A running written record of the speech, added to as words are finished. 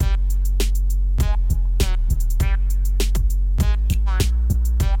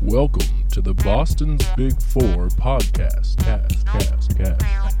Welcome to the Boston's Big Four podcast. Cast.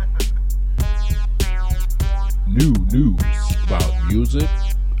 New news about music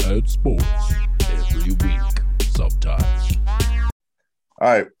and sports every week, sometimes. All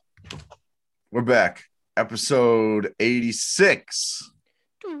right, we're back. Episode 86.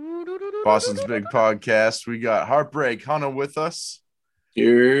 Boston's Big Podcast. We got Heartbreak Hunter with us.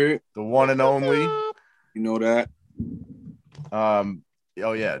 Yeah. The one and only. You know that.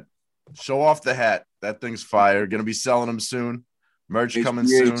 Oh yeah. Show off the hat. That thing's fire. Gonna be selling them soon. Merch coming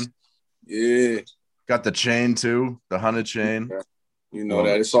HBH. soon. Yeah. Got the chain too. The Hunter chain. You know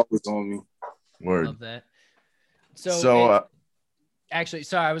that. It's always on me. Word. Love that. Actually,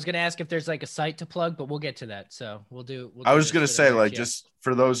 sorry, I was going to ask if there's like a site to plug, but we'll get to that. So we'll do I was going to this say, for the like, merch, just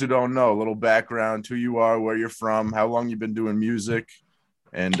for those who don't know, a little background, who you are, where you're from, how long you've been doing music,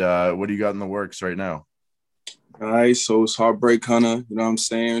 and what do you got in the works right now? All right. So it's Heartbreak Hunter. You know what I'm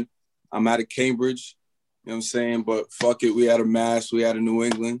saying? I'm out of Cambridge. You know what I'm saying? But fuck it. We out of Mass. We out of New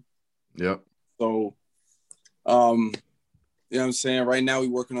England. Yep. So, you know what I'm saying? Right now we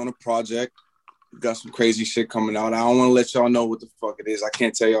working on a project. We got some crazy shit coming out. I don't want to let y'all know what the fuck it is. I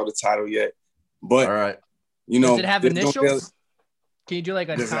can't tell y'all the title yet. But, All right. you know. Does it have initials? Can you do like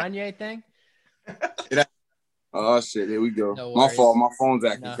a Does that- Kanye thing? Oh, shit. Here we go. No My worries. fault. My phone's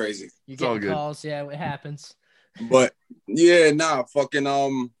acting No. crazy. You all get good. calls. Yeah, it happens. But yeah, fucking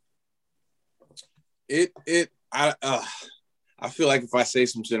I feel like if I say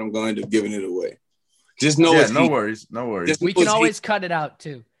some shit, I'm going to end up giving it away. Just know it's no heat. worries. No worries. Just We know can it's always cut it out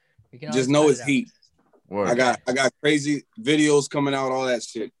too. We can Just always know cut it's it out. heat. Word. I got crazy videos coming out, all that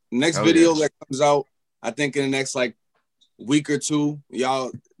shit. Next Hell video yeah. that comes out, I think in the next like week or two,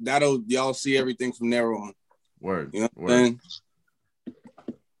 y'all see everything from there on. Word. You know what Word. I'm saying?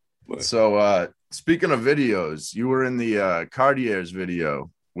 But So, speaking of videos, you were in the Cartier's video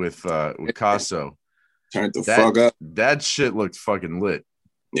with Casso. turn the fuck up. That shit looked fucking lit.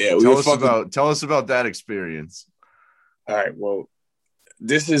 Yeah, we Tell were us fucking. about that experience. All right, well,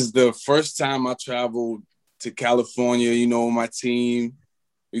 this is the first time I traveled to California, you know, with my team.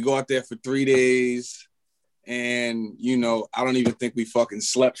 We go out there for 3 days, and, you know, I don't even think we fucking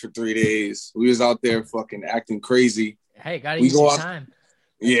slept for 3 days. We was out there fucking acting crazy. Hey, gotta We use go your out- time.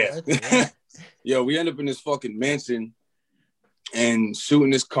 Yeah. Yeah. Yo, we end up in this fucking mansion and shooting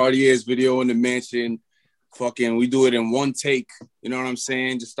this Cartier's video in the mansion. Fucking, we do it in one take. You know what I'm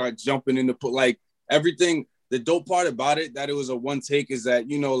saying? Just start jumping in the put like everything. The dope part about it that it was a one take is that,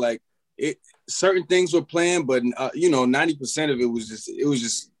 you know, like it certain things were planned, but you know, 90% of it was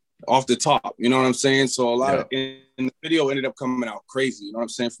just off the top. You know what I'm saying? So a lot of and the video ended up coming out crazy. You know what I'm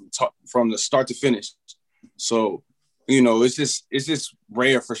saying? From the start to finish. So, you know, it's just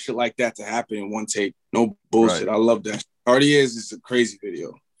rare for shit like that to happen in one take. No bullshit. Right. I love that. Cartier's is a crazy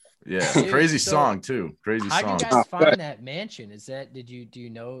video. Yeah, Dude, crazy so song too. Crazy How'd song. you guys find that mansion? Do you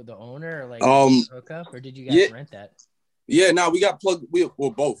know the owner or like hook up, or did you guys yeah. rent that? Yeah, no, we got plugged.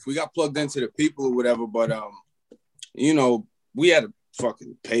 Well, both. We got plugged into the people or whatever, but you know, we had to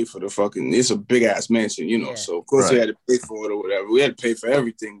fucking pay for the fucking. It's a big ass mansion, you know. Yeah. So of course we had to pay for it or whatever. We had to pay for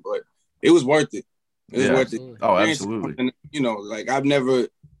everything, but it was worth it. It was Yeah. worth it. Absolutely. Oh, absolutely. And, you know, like I've never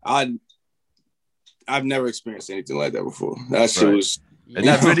experienced anything like that before. That shit Right. was. And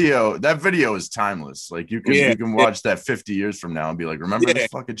Yeah. that video is timeless. Like you can watch that 50 years from now and be like, remember this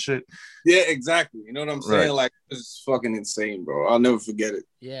fucking shit? Yeah, exactly. You know what I'm saying? Right. Like it's fucking insane, bro. I'll never forget it.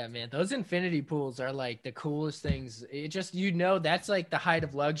 Yeah, man, those infinity pools are like the coolest things. It just, you know, that's like the height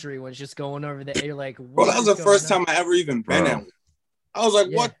of luxury when it's just going over there. You're like, Bro, that was the first time I ever even been Bro. at one. I was like,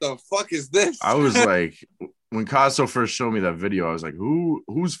 Yeah. what the fuck is this? I was like, when Casso first showed me that video, I was like,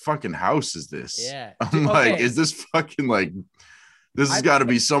 whose fucking house is this? Yeah. I'm Dude, like, okay. is this fucking like, this has got to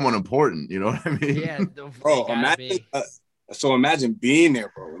be someone important. You know what I mean? Yeah, Bro, imagine being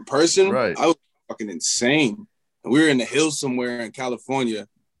there, bro, in person. Right. I was fucking insane. And we were in the hills somewhere in California.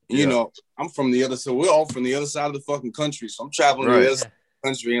 And, you Yeah. know, I'm from the other side. We're all from the other side of the fucking country. So I'm traveling to Right. the other side of the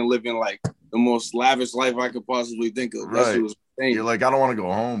country and living like the most lavish life I could possibly think of. That Right. shit was insane. You're like, I don't want to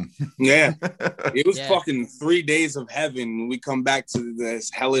go home. Yeah. It was Yeah. fucking 3 days of heaven. We come back to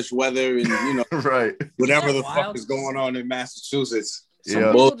this hellish weather and, you know, Right. whatever Isn't the that fuck wild? is going on in Massachusetts. Some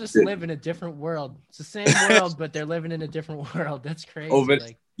Yeah. people just bullshit. live in a different world. It's the same world, but they're living in a different world. That's crazy. Over-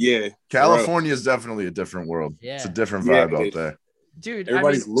 Like, Yeah. California is definitely a different world. Yeah. It's a different Yeah, vibe it out is. there. dude,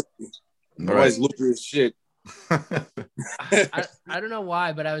 Everybody's I mean, loopy. Everybody's loopy as shit. I don't know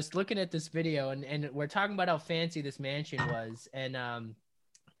why, but I was looking at this video and we're talking about how fancy this mansion was. And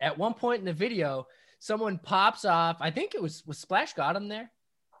at one point in the video, someone pops off. I think it was Splash Got him there.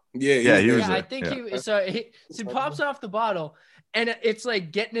 Yeah, he was Yeah, there. I think Yeah. he pops off the bottle, and it's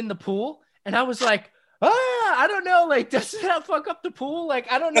like getting in the pool, and I was like, I don't know, like, doesn't that fuck up the pool?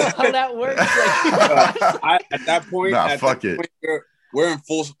 Like, I don't know how that works. Like, At that point, Nah, fuck it. We're in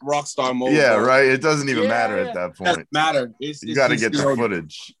full rock star mode. Yeah, bro. right. It doesn't even Yeah, matter yeah. at that It doesn't point. matter. You got to get the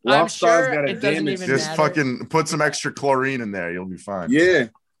footage. I'm Rockstars sure gotta it doesn't damage even Just matter. fucking put some extra chlorine in there. You'll be fine. Yeah,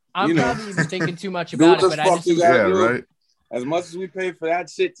 I'm you know. probably even thinking too much Do about what it, the but I fuck just you got. Yeah, do. right. As much as we pay for that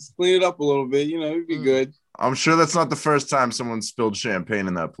shit to clean it up a little bit, it'd be good. I'm sure that's not the first time someone spilled champagne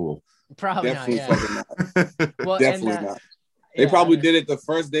in that pool. probably Definitely not. Yeah. fucking not. Well, Definitely and, not. They yeah, probably did it the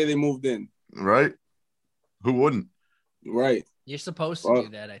first day they moved in. Right? Who wouldn't? Right. You're supposed to do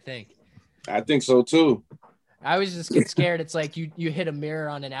that, I think. I think so too. I always just get scared. It's like you hit a mirror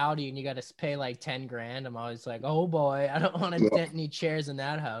on an Audi and you got to pay like 10 grand. I'm always like, oh boy, I don't want to dent any chairs in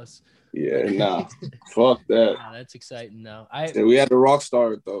that house. Yeah, nah. Fuck that. Oh, that's exciting though. Yeah, we had the rock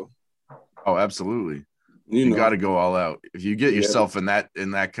star it though. Oh, absolutely. You You know. got to go all out. If you get Yeah. yourself in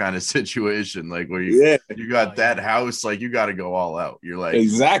that kind of situation, like where you Yeah, got Oh, that yeah. house, like you got to go all out. You're like,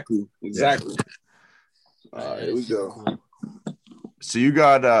 exactly. That Here we is super go. cool. so you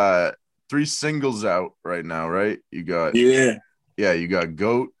got 3 singles out right now, right? You got Yeah, you got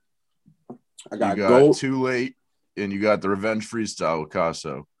Goat, I got you got gold. Too Late, and you got the Revenge Freestyle with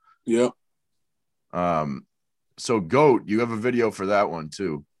Casso. Yep. So Goat, you have a video for that one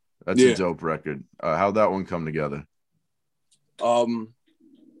too. That's Yeah. a dope record. How'd that one come together?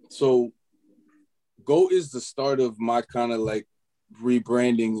 So Goat is the start of my kind of like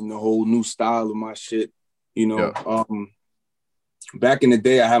rebranding and the whole new style of my shit. Back in the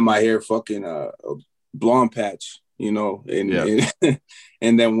day, I had my hair fucking a blonde patch, and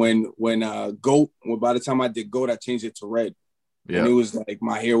and then when Goat, by the time I did Goat, I changed it to red. Yeah. And it was like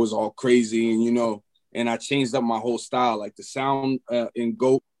my hair was all crazy, and I changed up my whole style. Like the sound in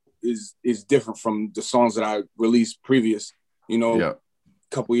Goat is different from the songs that I released previous,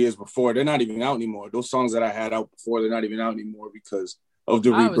 couple years before. They're not even out anymore. Those songs that I had out before, they're not even out anymore because of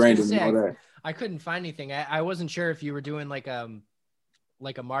the I was gonna rebranding say, and all that. I couldn't find anything. I wasn't sure if you were doing like a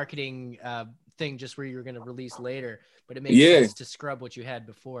marketing thing just where you were going to release later, but it makes sense to scrub what you had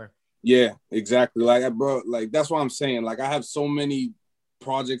before. Yeah, exactly. Like that's what I'm saying. Like I have so many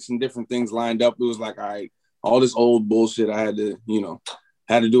projects and different things lined up. It was like, all this old bullshit. I had to,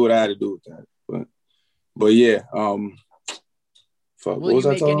 do what I had to do with that. But yeah. Will you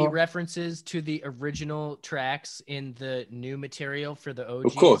make any references to the original tracks in the new material for the OGs?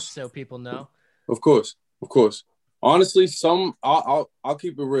 Of course. So people know. Of course. Honestly, I'll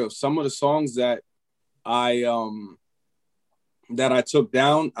keep it real. Some of the songs that I took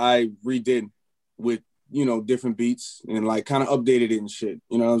down, I redid with different beats and like kind of updated it and shit.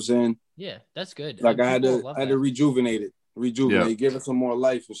 You know what I'm saying? Yeah, that's good. Like I had to rejuvenate it, give it some more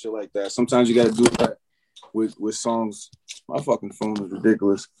life and shit like that. Sometimes you got to do that with songs. My fucking phone is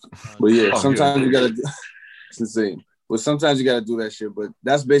ridiculous, but yeah, sometimes you gotta. It's insane, but sometimes you gotta do that shit. But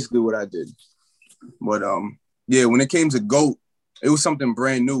that's basically what I did. But yeah, when it came to Goat, it was something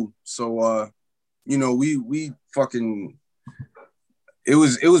brand new. So we fucking. It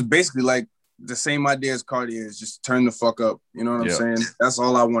was basically like the same idea as Cartier's, just turn the fuck up. You know what I'm saying? That's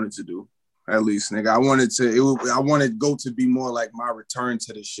all I wanted to do. At least, nigga, I wanted Goat to be more like my return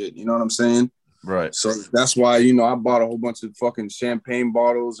to the shit. You know what I'm saying? Right. So that's why, I bought a whole bunch of fucking champagne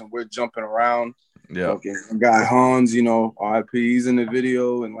bottles and we're jumping around. Yeah. Fucking guy Hans, RIP, he's in the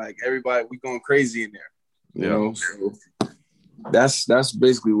video and like everybody, we going crazy in there. You know? So that's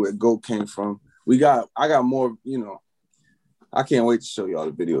basically where Goat came from. I got more, I can't wait to show y'all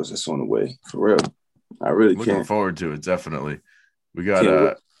the videos that's on the way. For real. I really can't. Looking forward to it, definitely. We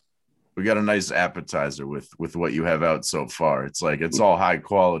got a nice appetizer with what you have out so far. It's like it's all high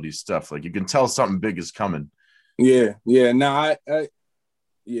quality stuff. Like you can tell something big is coming. Yeah. Now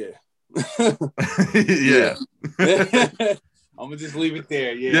yeah. Yeah. I'm gonna just leave it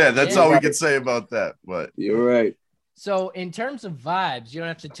there. Yeah, that's all we can say about that. But you're right. So in terms of vibes, you don't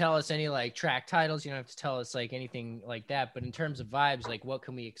have to tell us any like track titles. You don't have to tell us like anything like that. But in terms of vibes, like what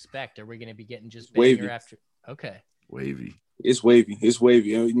can we expect? Are we going to be getting just banger wavy after? Okay. Wavy. It's wavy.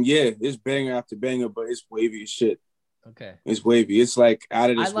 And yeah, it's banger after banger, but it's wavy as shit. Okay. It's wavy. It's like out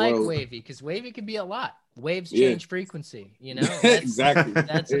of this world. I like wavy because wavy can be a lot. Waves change frequency, That's, exactly.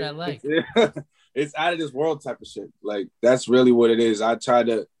 That's what I like. It's out of this world type of shit. Like that's really what it is. I try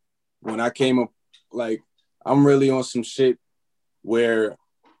to, when I came up, like I'm really on some shit where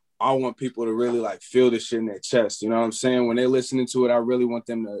I want people to really like feel this shit in their chest. You know what I'm saying? When they're listening to it, I really want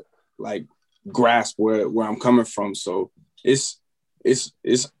them to like grasp where I'm coming from. So it's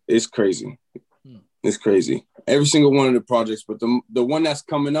crazy. It's crazy. Every single one of the projects, but the one that's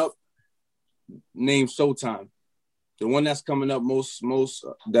coming up, named Showtime. The one that's coming up most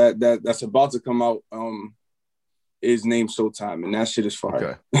that's about to come out is named Showtime, and that shit is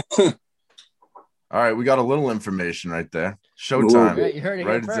fire. Okay. All right, we got a little information right there. Showtime. Right, you heard it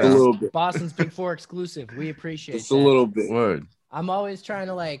Write here it first. down. A little bit. Boston's Big Four exclusive. We appreciate Just that. a little bit. Word. I'm always trying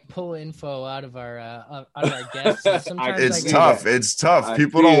to like pull info out of our guests. And sometimes It's I get- tough. It's tough. I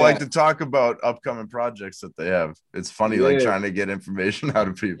People see don't like that. to talk about upcoming projects that they have. It's funny, like Yeah. trying to get information out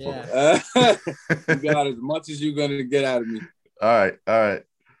of people. Yeah. You got as much as you're gonna get out of me. All right.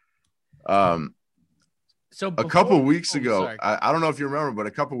 So A before- couple weeks oh, ago, sorry. I don't know if you remember, but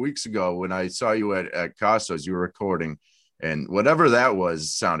a couple weeks ago when I saw you at Costos, you were recording, and whatever that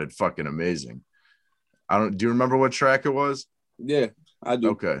was sounded fucking amazing. Do you remember what track it was? Yeah, I do.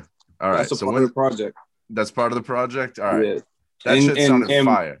 Okay. All right. That's a So part of the project. that's part of the project. All right. Yeah. That And- shit sounded and-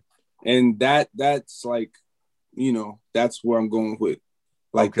 fire. And that's like, that's where I'm going with.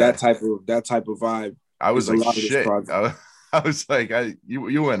 Like Okay. that type of vibe. I was There's a like, lot of this shit. project. I was like,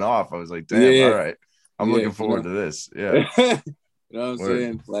 you went off. I was like, damn. Yeah. All right. I'm Yeah, looking forward to this. Yeah. You know what I'm Word.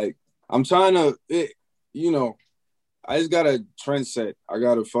 saying? Like, I'm trying to, I just got to trend set. I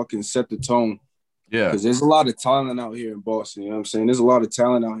got to fucking set the tone. Yeah. Because there's a lot of talent out here in Boston. You know what I'm saying? There's a lot of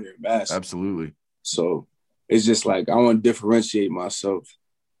talent out here in Mass. Absolutely. So it's just like, I want to differentiate myself.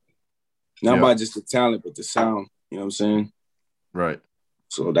 Not Yeah. by just the talent, but the sound. You know what I'm saying? Right.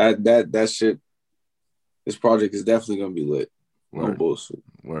 So that shit, this project is definitely going to be lit. No Word. bullshit.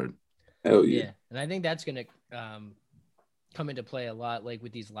 Word. Hell yeah. Yeah, and I think that's gonna come into play a lot, like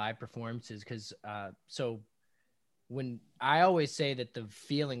with these live performances, because so when I always say that the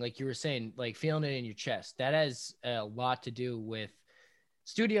feeling, like you were saying, like feeling it in your chest, that has a lot to do with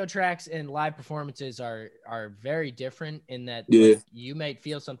studio tracks, and live performances are very different in that Yeah. like, you might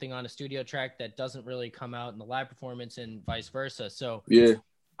feel something on a studio track that doesn't really come out in the live performance, and vice versa. So Yeah.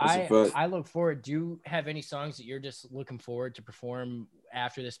 That's a fact. I look forward. Do you have any songs that you're just looking forward to perform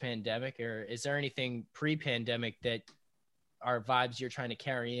after this pandemic, or is there anything pre-pandemic that are vibes you're trying to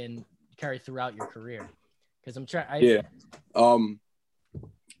carry throughout your career? Because I'm trying. Yeah.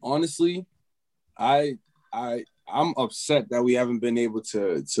 Honestly, I'm upset that we haven't been able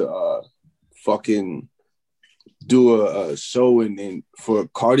to fucking do a show in for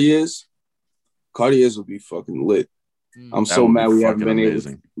Cartier's. Cartier's would be fucking lit. I'm That so would be mad we haven't fucking been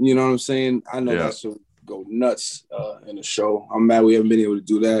amazing. able to, you know what I'm saying? I know Yeah. that should go nuts in the show. I'm mad we haven't been able to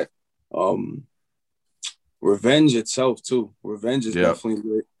do that. Revenge itself too. Revenge is Yeah. definitely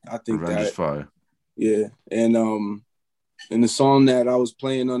lit. I think Revenge is that fire. yeah. And the song that I was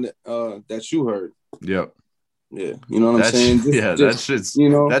playing on that you heard. Yep. Yeah. You know what I'm saying? That shit's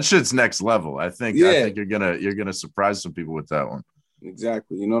that shit's next level. I think you're gonna surprise some people with that one.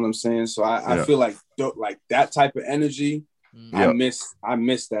 Exactly. You know what I'm saying? So I Yeah. feel like that type of energy, Yeah. I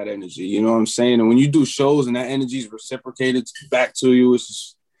miss that energy. You know what I'm saying? And when you do shows and that energy is reciprocated back to you,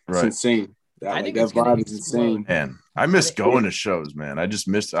 it's Right. insane. I think that it's gonna vibe is explode. insane. Man, I miss going to shows, man. I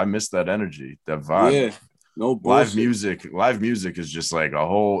miss that energy, that vibe. Yeah. No bullshit. Live music is just like a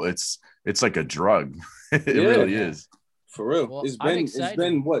whole, it's like a drug. It Yeah. really Yeah. is. For real. Well, It's I'm been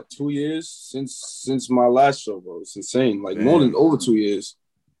excited. what, 2 years since my last show, bro. It's insane. Like Man. over 2 years.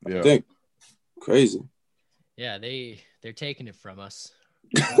 Yeah. I think. Crazy. Yeah, they're taking it from us.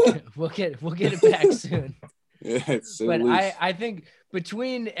 We'll get it back soon. Yeah, it's But at least. I think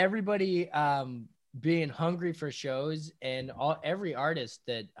between everybody being hungry for shows and every artist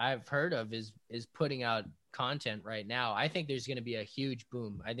that I've heard of is putting out content right now, I think there's going to be a huge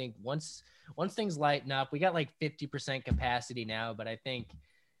boom. I think once things lighten up, we got like 50% capacity now, but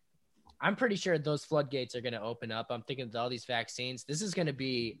I'm pretty sure those floodgates are going to open up. I'm thinking with all these vaccines, this is going to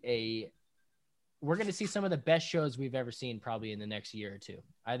be we're going to see some of the best shows we've ever seen probably in the next year or two.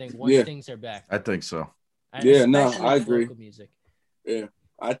 I think once Yeah. things are back. I think so. Yeah, no, especially I with agree. local music. Yeah,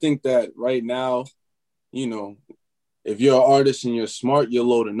 I think that right now, if you're an artist and you're smart, you're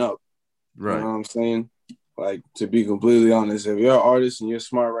loading up. You know Right. what I'm saying? Like, to be completely honest, if you're an artist and you're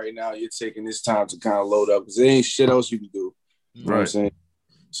smart right now, you're taking this time to kind of load up because there ain't shit else you can do. You know what I'm Right. saying?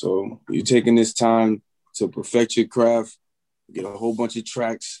 So you're taking this time to perfect your craft, get a whole bunch of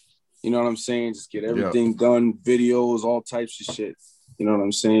tracks. You know what I'm saying? Just get everything done, videos, all types of shit. You know what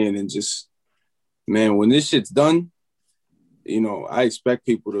I'm saying? And just, man, when this shit's done, I expect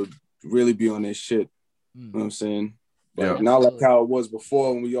people to really be on this shit. You know what I'm saying? But Yeah. not like how it was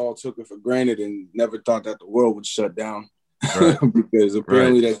before when we all took it for granted and never thought that the world would shut down. Right. Because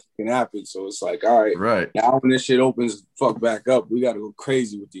apparently that can happen. So it's like, all right, Right. now when this shit opens fuck back up, we got to go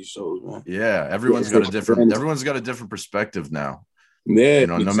crazy with these shows, man. Yeah. Everyone's got a different perspective now. Yeah,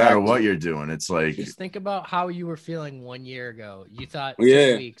 no exactly. matter what you're doing, it's like, Just think about how you were feeling 1 year ago. You thought 2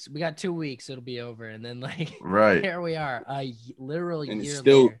 Yeah. weeks. We got 2 weeks. It'll be over. And then like, right. here we are, a literal And year it's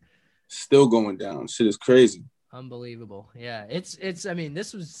still later. still going down. Shit is crazy. Unbelievable. Yeah. It's, I mean,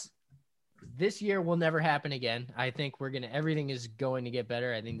 this year will never happen again. I think everything is going to get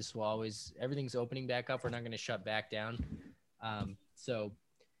better. I think everything's opening back up. We're not going to shut back down. So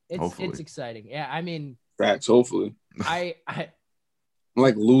it's exciting. Yeah. I mean, Facts, hopefully. I'm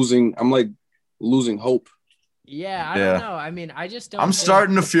like losing hope. Yeah, I don't know. I mean, I just don't. I'm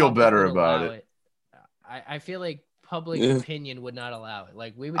starting to feel better about it. I feel like public opinion would not allow it.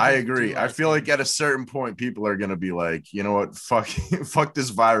 Like we would. I agree. I feel like at a certain point, people are gonna be like, you know what, fuck this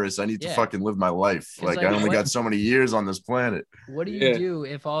virus. I need to fucking live my life. Like I only got so many years on this planet. What do you do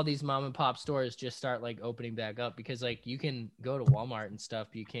if all these mom and pop stores just start like opening back up? Because like you can go to Walmart and stuff,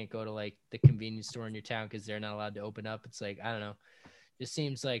 but you can't go to like the convenience store in your town because they're not allowed to open up. It's like I don't know. It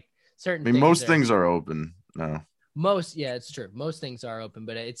seems like certain. I mean, most things are open now. It's true. Most things are open,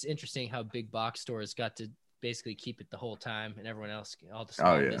 but it's interesting how big box stores got to basically keep it the whole time, and everyone else, all the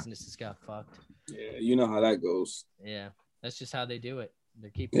small businesses got fucked. Yeah, you know how that goes. Yeah, that's just how they do it. They're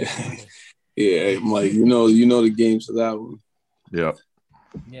keeping it. Yeah, I'm like, you know the games for that one. Yeah.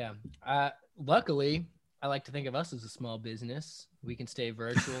 Yeah. Luckily, I like to think of us as a small business. We can stay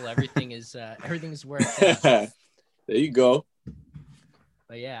virtual. Everything is worked out. There you go.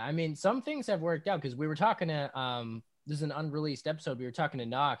 But yeah, I mean, some things have worked out because we were talking to this is an unreleased episode. We were talking to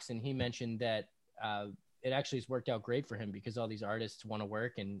Knox, and he mentioned that it actually has worked out great for him because all these artists want to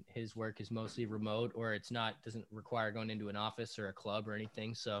work, and his work is mostly remote, or doesn't require going into an office or a club or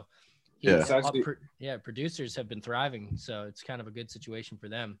anything. So producers have been thriving, so it's kind of a good situation for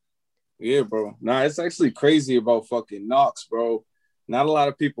them. Yeah, bro. Nah, it's actually crazy about fucking Knox, bro. Not a lot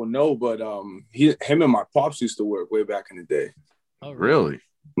of people know, but him and my pops used to work way back in the day. Oh, really?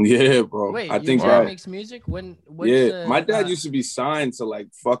 Yeah, bro. Wait, I think dad makes music? My dad used to be signed to like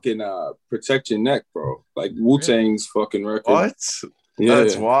fucking Protect Your Neck, bro. Like Wu-Tang's fucking record. What? Yeah.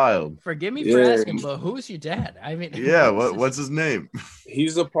 That's wild. Forgive me for asking, but who's your dad? I mean, what's his name?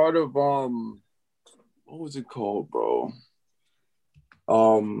 He's a part of what was it called, bro?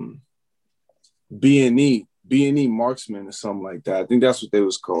 B&E Marksman or something like that. I think that's what they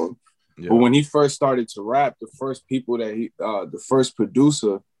was called. Yeah. But when he first started to rap, the first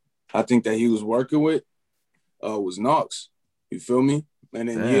producer I think that he was working with was Knox. You feel me? And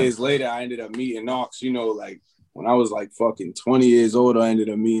then years later, I ended up meeting Knox. You know, like when I was like fucking 20 years old, I ended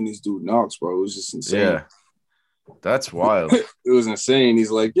up meeting this dude Knox, bro. It was just insane. Yeah, that's wild. It was insane.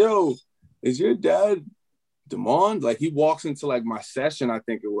 He's like, "Yo, is your dad Demond?" Like he walks into like my session. I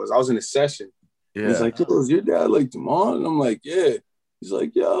think it was. I was in a session. Yeah. He's like, "Yo, is your dad like Demond?" And I'm like, "Yeah." He's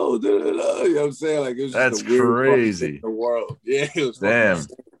like, yo, da, da, da. You know what I'm saying? Like, it was just that's crazy. The world. Yeah, it was damn.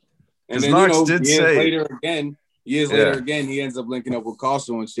 And then, Knox did years later again, he ends up linking up with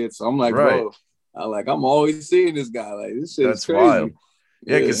Costo and shit. So I'm like, bro, I'm always seeing this guy. Like, this shit is crazy. Wild.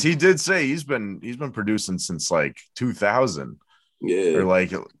 Yeah, because he did say he's been producing since like 2000. Yeah. Or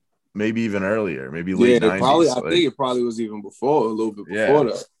like maybe even earlier, maybe late 90s. I think it probably was even before, a little bit before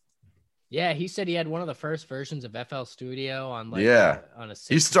that. Yeah, he said he had one of the first versions of FL Studio on like on a.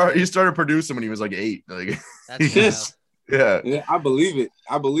 He started producing when he was like 8. Like that's yeah. I believe it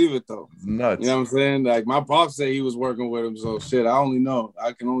though. It's nuts. You know what I'm saying? Like my pops say he was working with him, so shit. I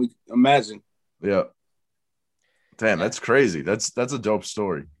can only imagine. Yeah. Damn, that's crazy. That's a dope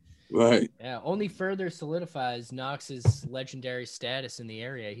story. Right. Yeah. Only further solidifies Knox's legendary status in the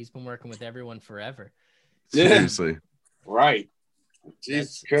area. He's been working with everyone forever. Seriously. Right.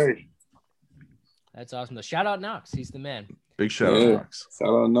 Jesus Christ. That's awesome. Though. Shout out Knox. He's the man. Big shout out Knox. Shout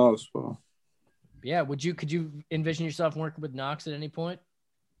out Knox, bro. Yeah. Could you envision yourself working with Knox at any point?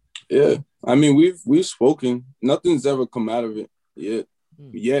 Yeah. I mean, we've spoken. Nothing's ever come out of it yet.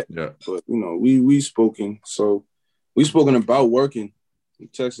 Yeah. But we've spoken. So we've spoken about working. We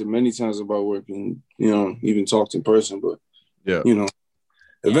texted many times about working, even talked in person, but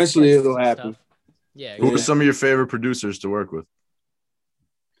eventually it'll happen. Stuff. Yeah. Who are some of your favorite producers to work with?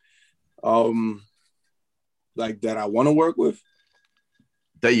 Like that I want to work with?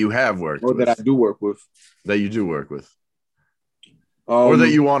 That you have worked with. Or that I do work with. That you do work with. Or that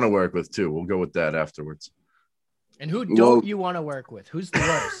you want to work with too. We'll go with that afterwards. And who don't you want to work with? Who's the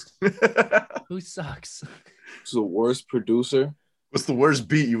worst? Who sucks? Who's the worst producer? What's the worst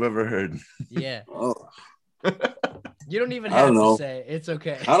beat you've ever heard? Yeah. Oh. You don't even have to say. It's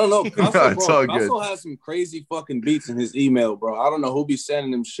okay. I don't know. It's all good. Costo has some crazy fucking beats in his email, bro. I don't know who be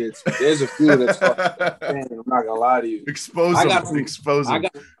sending them shits. But there's a few that's fucking I'm not gonna lie to you. Expose them.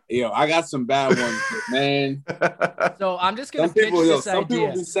 I got some bad ones, man. So I'm just gonna Some pitch people, this some people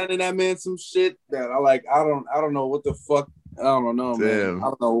idea. be sending that man some shit that I don't know what the fuck. I don't know, man. I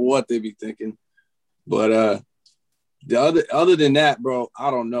don't know what they be thinking. But the other than that, bro, I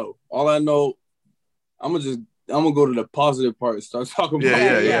don't know. All I know, I'm gonna go to the positive part and start talking about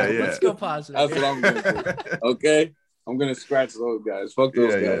Yeah. Let's go positive. That's what I'm gonna do. Okay? I'm gonna scratch those guys. Fuck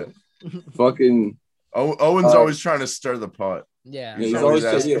those guys. Fucking Owen's always trying to stir the pot. Yeah. he's always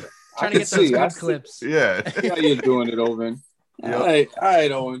trying to get those good clips. Yeah. See how you're doing it, Owen. Yep. All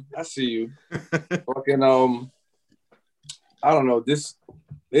right, Owen. I see you. Fucking I don't know. There's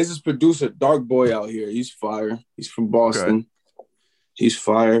this producer, Dark Boy, out here. He's fire. He's from Boston. Okay. He's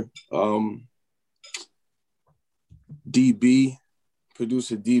fire. DB,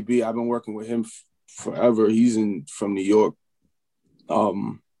 producer DB. I've been working with him forever. He's from New York.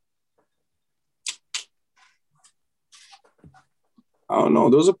 I don't know.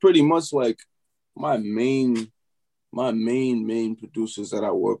 Those are pretty much like my main producers that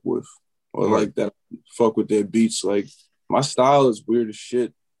I work with, or like that fuck with their beats. Like my style is weird as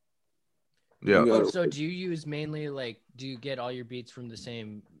shit. Yeah. So do you use mainly do you get all your beats from the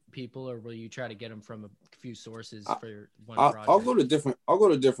same people, or will you try to get them from a few sources for one project? I'll go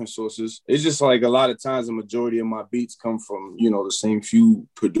to different sources. It's just like a lot of times the majority of my beats come from the same few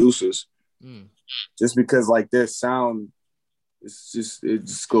producers, just because like their sound. It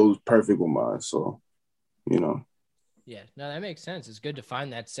just goes perfect with mine. So, Yeah, no, that makes sense. It's good to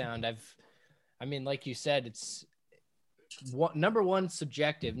find that sound. I mean, like you said, it's number one,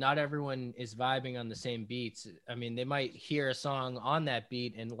 subjective. Not everyone is vibing on the same beats. I mean, they might hear a song on that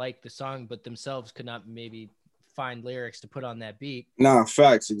beat and like the song, but themselves could not maybe find lyrics to put on that beat. Nah,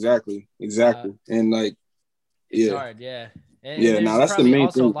 facts. Exactly. And like, it's hard. Yeah. And that's the main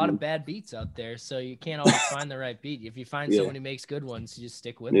also thing. A lot of bad beats out there, so you can't always find the right beat. If you find someone who makes good ones, you just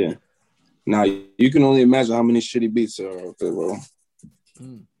stick with it. Now you can only imagine how many shitty beats are out there, bro.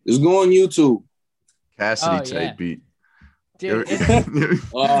 Just go on YouTube. Cassidy type beat. Dude, you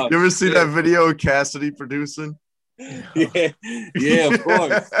ever see that video of Cassidy producing? Yeah, of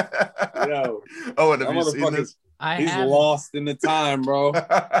course. Oh, and have you seen this? He's lost in the time, bro.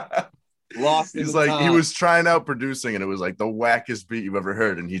 He's like time. He was trying out producing and it was like the wackest beat you've ever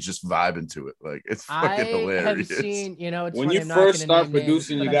heard and he's just vibing to it. Like it's fucking hilarious. I've seen, it's when you first start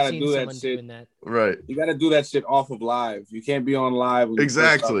producing, you gotta do that shit. Right. You gotta do that shit off of live. You can't be on live.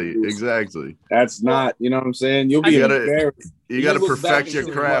 Exactly. That's not, you know what I'm saying? You'll be embarrassed. You gotta perfect your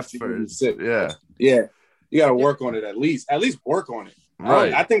craft first. Yeah. You gotta work on it at least work on it.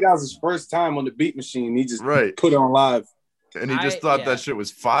 Right. I think that was his first time on the beat machine. He just put it on live. And he just thought that shit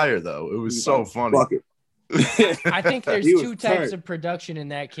was fire, though. It was so funny. I think there's two types of production in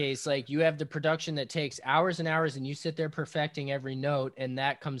that case. Like you have the production that takes hours and hours and you sit there perfecting every note and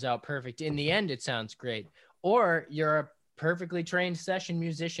that comes out perfect. In the end, it sounds great. Or you're a perfectly trained session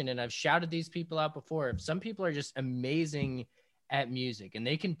musician. And I've shouted these people out before. Some people are just amazing at music and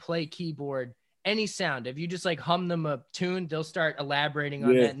they can play keyboard, any sound. If you just like hum them a tune, they'll start elaborating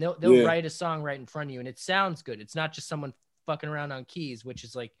on that and they'll write a song right in front of you and it sounds good. It's not just someone fucking around on keys, which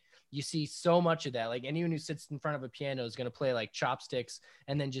is like you see so much of that. Like anyone who sits in front of a piano is going to play like chopsticks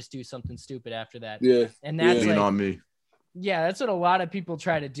and then just do something stupid after that. And that's lean on me. Yeah, that's what a lot of people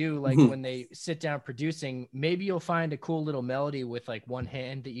try to do. Like when they sit down producing, maybe you'll find a cool little melody with like one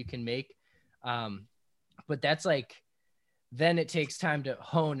hand that you can make. But that's like, then it takes time to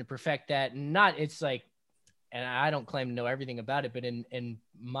hone and perfect that. And it's like, and I don't claim to know everything about it, but in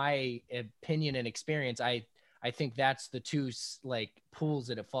my opinion and experience, I think that's the two like pools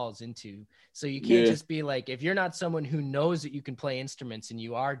that it falls into. So you can't just be like, if you're not someone who knows that you can play instruments and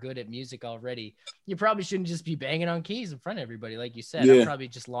you are good at music already, you probably shouldn't just be banging on keys in front of everybody. Like you said, I'm probably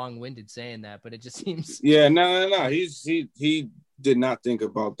just long-winded saying that, but it just seems. No. He did not think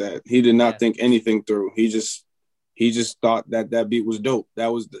about that. He did not think anything through. He just thought that beat was dope.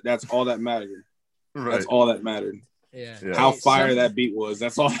 That's all that mattered. Right. That's all that mattered. Yeah. How fire that beat was.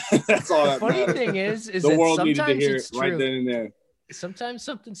 That's all. That's all. That funny mattered. Thing is the world needed to hear it right then and there. Sometimes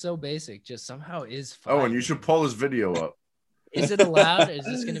something so basic just somehow is fire. Oh, and you should pull his video up. Is it allowed? Is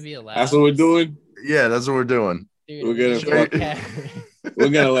this going to be allowed? That's what we're doing. Yeah, that's what we're doing. Dude, we're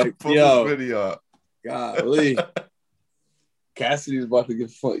gonna like pull this video up. Golly, Cassidy's about to get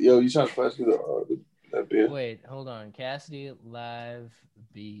fun. Yo, you trying to pass me that beer? Wait, hold on. Cassidy live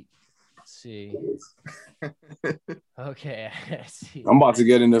beat. See. Okay, I see. I'm about to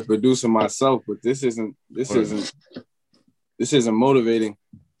get into producing myself, but this isn't motivating.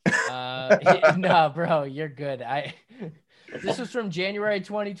 No, bro, you're good. This was from January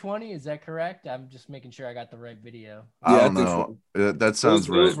 2020. Is that correct? I'm just making sure I got the right video. I Yeah, I don't think know. so. That sounds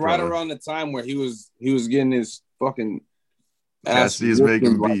It was right brother. around the time where he was getting his fucking ass Cassidy's whooped making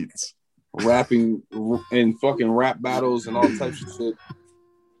and, like, beats. rapping and fucking rap battles and all types of shit.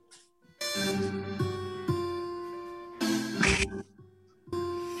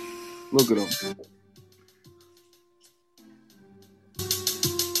 Look at him.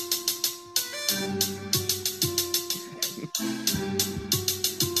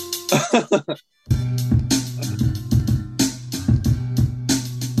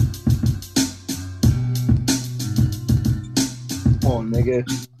 Oh, nigga.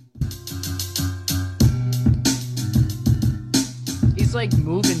 He's like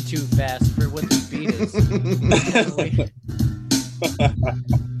moving too fast for what this beat is.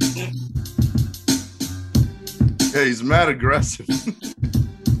 Yeah, he's mad aggressive.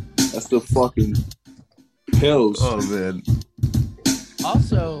 That's the fucking pills. Oh man.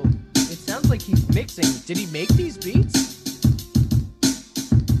 Also, it sounds like he's mixing. Did he make these beats?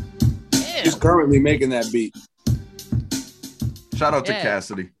 He's Damn. currently making that beat. Shout out to Yeah.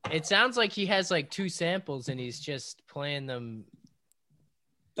 Cassidy. It sounds like he has like 2 samples and he's just playing them.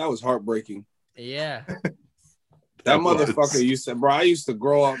 That was heartbreaking. Yeah. That was. motherfucker used to, bro. I used to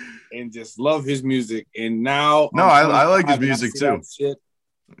grow up and just love his music, and now No, I'm I like his 25 and I music see too. that shit.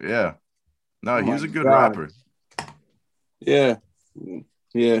 Yeah. No, Oh he was my a good God. rapper. Yeah,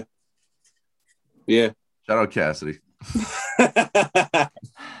 yeah, yeah. Shout out Cassidy.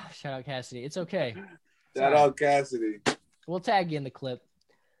 Shout out Cassidy. It's okay. Shout out Cassidy. We'll tag you in the clip.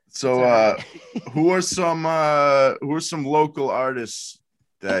 So It's all right. who are some local artists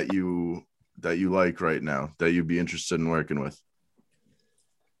that you like right now that you'd be interested in working with?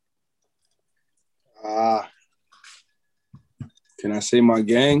 Can I say my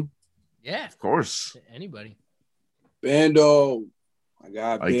gang? Yeah. Of course. Anybody. Bando. My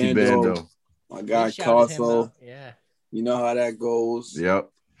guy Ikey Bando. Bando. My guy We shouted him Cartho. out. Yeah. You know how that goes. Yep.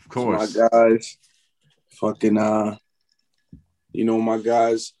 Of course. My guys. Fucking you know, my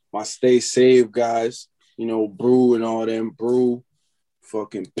guys, my Stay Safe guys, you know, Brew and all them, Brew,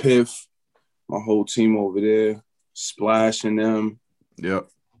 fucking Piff, my whole team over there, Splash and them, Yep.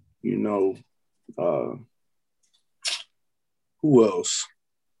 you know, who else?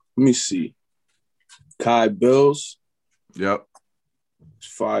 Let me see. Kai Bills, Yep.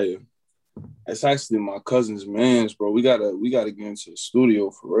 fire. That's actually my cousin's man's, bro. We gotta get into the studio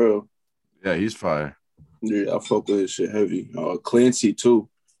for real. Yeah, he's fire. Yeah, I fuck with his shit heavy. Clancy too.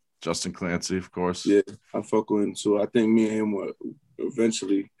 Justin Clancy, of course. Yeah, I fuck with him too. I think me and him will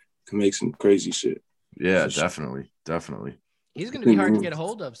eventually can make some crazy shit. Yeah, For sure. definitely. Definitely. He's going to be hard to get a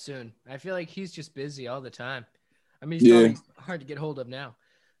hold of soon. I feel like he's just busy all the time. I mean, he's Yeah. probably hard to get hold of now.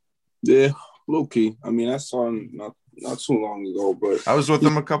 Yeah, low key. I mean, I saw him not too long ago, but I was with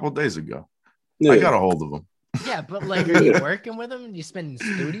him a couple days ago. yeah. I got a hold of him. Yeah, but like, are you working with him? You spending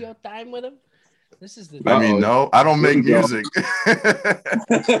studio time with him? This is the. I mean, no, I don't make There you go. music.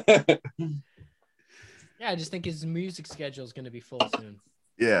 Yeah, I just think his music schedule is going to be full soon.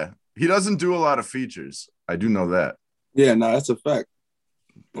 Yeah, he doesn't do a lot of features. I do know that. Yeah, no, that's a fact.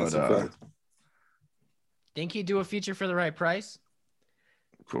 But That's a fact. Think he'd do a feature for the right price?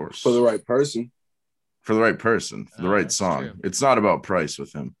 of course, For the right person. for the right person, for the Oh, right that's song. true. It's not about price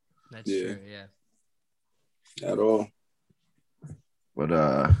with him. That's Yeah. true. Yeah. At all. But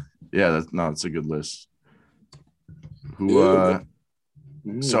yeah, it's a good list. Who Yeah.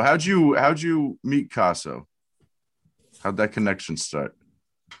 so how'd you meet Casso? How'd that connection start?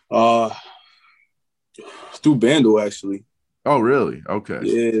 Through Bando actually. Oh, really? Okay.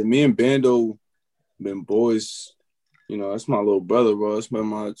 Yeah, me and Bando been boys. You know, that's my little brother, bro. That's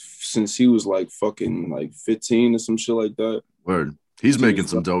been since he was like fucking like 15 or some shit like that. Word. He's He making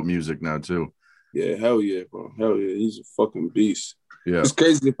was some dope music now too. Yeah, hell yeah, bro. Hell yeah. He's a fucking beast. Yeah. It's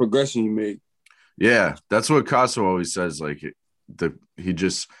crazy the progression he made. Yeah, that's what Casso always says. Like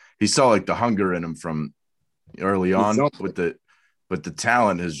he saw like the hunger in him from early on but the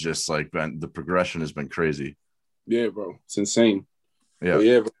talent has just like the progression has been crazy. Yeah, bro. It's insane. Yeah. But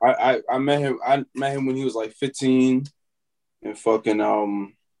yeah, bro. I met him. I met him when he was like 15, and fucking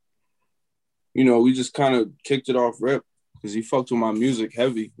you know, we just kind of kicked it off rip because he fucked with my music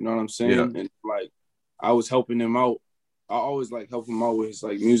heavy. You know what I'm saying? Yeah. And like, I was helping him out. I always like help him out with his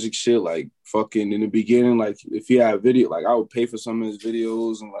like music shit. Like fucking in the beginning, like if he had a video, like I would pay for some of his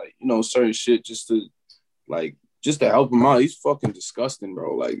videos and like, you know, certain shit just to help him out. He's fucking disgusting,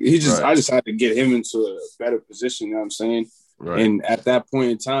 bro. Like Right. I just had to get him into a better position. You know what I'm saying? Right. And at that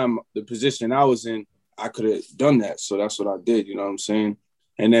point in time, the position I was in, I could have done that. So that's what I did. You know what I'm saying?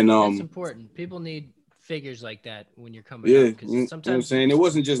 And then That's important. People need figures like that when you're coming Yeah, up. Because you know what I'm sometimes saying? It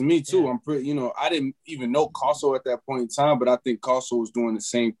wasn't just me too. Yeah. I'm pretty, I didn't even know Casso at that point in time, but I think Casso was doing the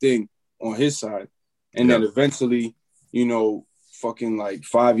same thing on his side. And then eventually, fucking like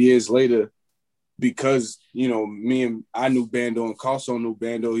 5 years later, because, I knew Bando and Casso knew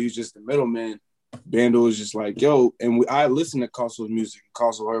Bando, he was just the middleman. Bando was just like, yo, and I listened to Casso's music,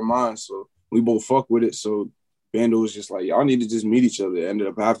 Casso heard mine, so we both fuck with it. So Bando was just like, y'all need to just meet each other. It ended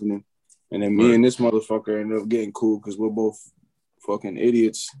up happening. And then me and this motherfucker ended up getting cool because we're both fucking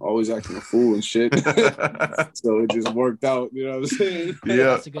idiots, always acting a fool and shit. So it just worked out, you know what I'm saying? Yeah,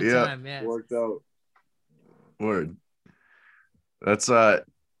 that's a good time, yeah. Worked out. Word. That's I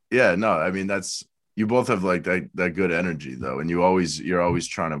mean that's you both have like that good energy though, and you're always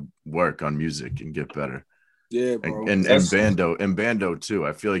trying to work on music and get better. Yeah, bro. And Bando too.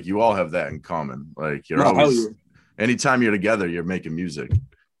 I feel like you all have that in common. Like you're always anytime you're together, you're making music.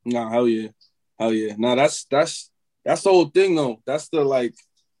 No, hell yeah. No, that's the whole thing though. That's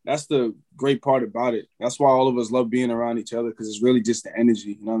the great part about it. That's why all of us love being around each other, because it's really just the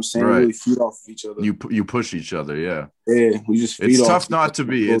energy. You know what I'm saying? Right. We really feed off of each other. You push each other, yeah. Yeah, we just feed it's off. It's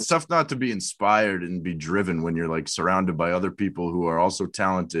tough not to be inspired and be driven when you're like surrounded by other people who are also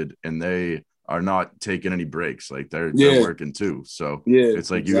talented and they are not taking any breaks. Like they're working too. So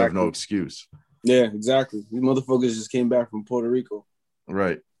it's like you have no excuse. Yeah, exactly. These motherfuckers just came back from Puerto Rico.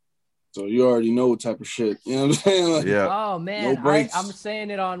 Right. So you already know what type of shit. You know what I'm saying? Like, yeah. Oh man, no breaks. I'm saying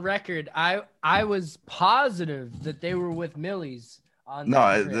it on record. I was positive that they were with Millie's on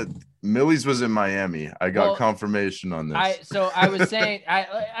that trip. Millie's was in Miami. I got confirmation on this. I was saying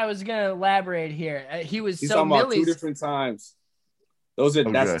I was gonna elaborate here. He's talking Millie's about 2 different times.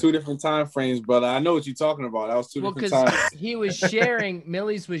 That's 2 different time frames, brother. I know what you're talking about. That was 2 different times. He was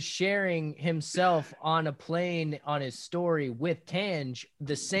Millie's was sharing himself on a plane on his story with Tange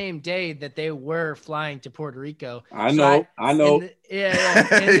the same day that they were flying to Puerto Rico. I know. In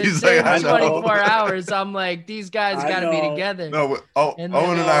the same 24 hours, I'm like, these guys got to be together. No, Owen and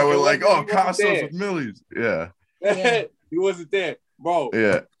I were like, Casso's with Millie's. Yeah. He wasn't there, bro.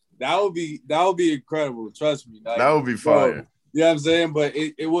 Yeah. That would be incredible. Trust me. Like, that would be fire. You know what I'm saying? But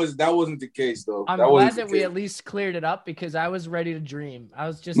that wasn't the case though. I'm glad that we at least cleared it up, because I was ready to dream. I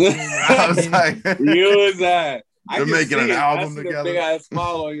was just dreaming. I was like, you was that. They're making an album together. Big ass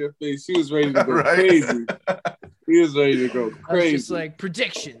smile on your face. She was ready to go crazy. He was ready to go crazy. I was just like,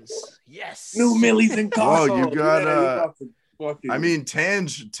 predictions. Yes. New Millie's and Casso. Oh, you got I mean,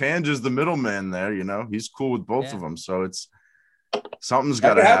 Tange is the middleman there, he's cool with both of them. So something's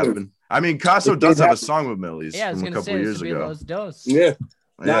got to happen. I mean, Casso does have a song with Millie's from a couple years ago. Yeah.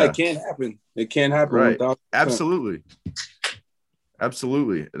 No, it can't happen. It can't happen. Right. Absolutely. That's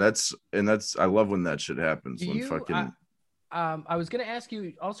I love when that shit happens. I was gonna ask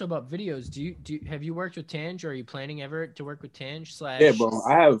you also about videos. Have you worked with Tange, or are you planning ever to work with Tange? Yeah, bro.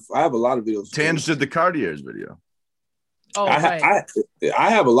 I have a lot of videos. Tange did the Cartiers video. Oh, I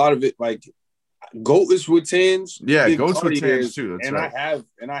have a lot of it. Like, Goat is with Tange. Yeah, Goat's with Tange too. That's right.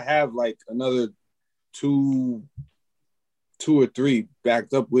 I have like another two or three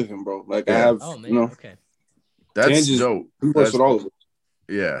backed up with him, bro. Like I have, okay. That's dope. He works with all of it.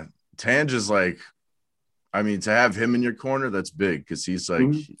 Yeah, Tange is like, I mean, to have him in your corner, that's big, because he's like,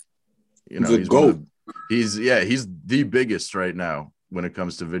 he's a GOAT. He's the biggest right now when it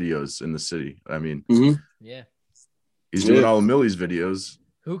comes to videos in the city. I mean, he's doing all of Millie's videos.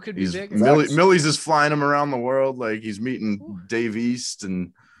 Who could be bigger? Millie's is flying him around the world. Like, he's meeting Dave East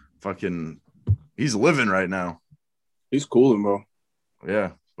and he's living right now. He's cooling, bro.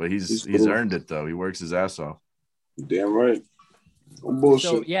 Yeah, but he's earned it though. He works his ass off. Damn right. No bullshit.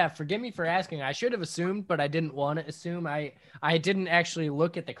 So yeah, forgive me for asking. I should have assumed, but I didn't want to assume. I didn't actually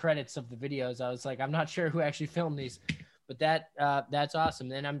look at the credits of the videos. I was like, I'm not sure who actually filmed these, but that's awesome.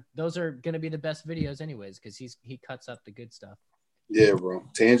 Then those are gonna be the best videos anyways, because he cuts up the good stuff. Yeah, bro.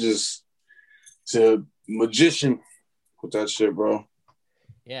 Tange is a magician with that shit, bro.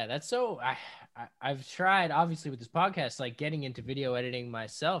 Yeah, that's so. I've tried, obviously, with this podcast, like getting into video editing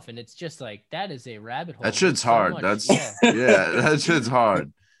myself, and it's just like that is a rabbit hole. That shit's hard. That shit's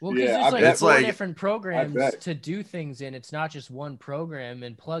hard. Well, because there's four different programs to do things in. It's not just one program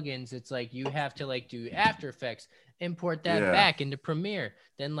and plugins. It's like you have to like do After Effects, import that back into Premiere.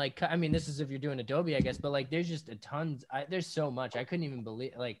 Then this is if you're doing Adobe, I guess. But like, there's just there's so much. I couldn't even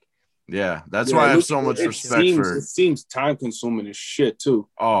believe Yeah, that's why I have so much respect for. It seems time consuming as shit too.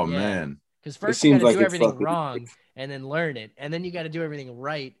 Oh man. Because first you got to do everything wrong and then learn it, and then you got to do everything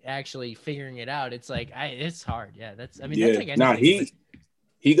right, actually figuring it out. It's like it's hard. Yeah, that's like anything.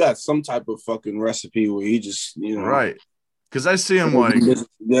 He got some type of fucking recipe where he just right. Because I see him like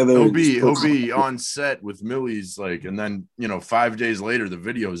together. he'll be on set with Millie's like, and then 5 days later the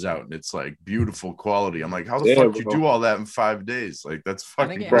video's out and it's like beautiful quality. I'm like, how the fuck do you do all that in 5 days? Like that's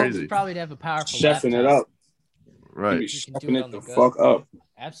fucking crazy. Probably to have a powerful chefing laptop. it up, right? Chefing it the fuck up.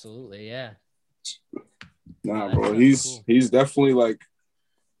 Absolutely, yeah. Nah, bro, he's definitely like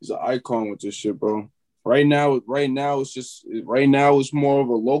he's an icon with this shit, bro. Right now it's more of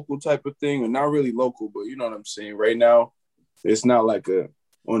a local type of thing, and not really local, but you know what I'm saying. Right now, it's not like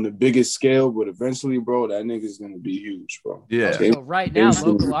on the biggest scale, but eventually, bro, that nigga's gonna be huge, bro. Yeah. So right now,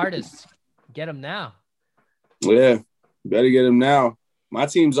 local artists, get them now. Yeah, better get him now. My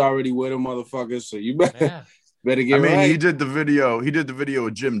team's already with him, motherfuckers. So you better get. Right. He did the video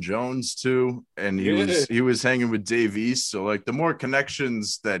with Jim Jones too, and he was hanging with Dave East. So like, the more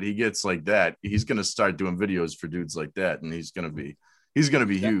connections that he gets like that, he's gonna start doing videos for dudes like that, and he's gonna be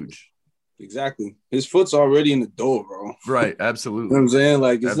huge. Exactly. His foot's already in the door, bro. Right. Absolutely. You know what I'm saying?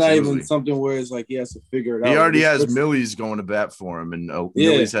 Like, it's not even something where it's like he has to figure it out. He already has Millie's going to bat for him, and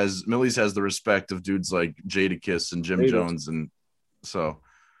Millie's has the respect of dudes like Jadakiss and Jim Jones, and so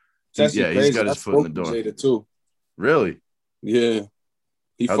he's got his foot in the door. Jada too. Really? Yeah.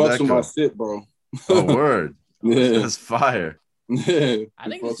 He fucks with my shit, bro. Oh, word. Yeah. That's fire. Yeah. I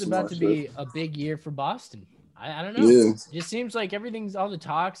think this is about to be a big year for Boston. I don't know. Yeah. It just seems like everything's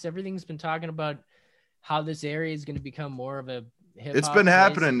been talking about how this area is going to become more of a hip hop. It's been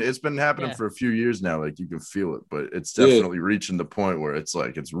happening. It's been happening for a few years now. Like, you can feel it, but it's definitely reaching the point where it's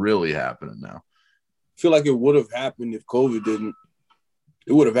like it's really happening now. I feel like it would have happened if COVID didn't.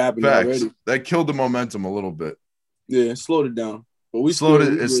 It would have happened already. That killed the momentum a little bit. Yeah, it slowed it down. But we slowed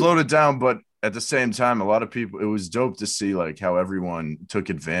it down, but at the same time, a lot of people, it was dope to see like how everyone took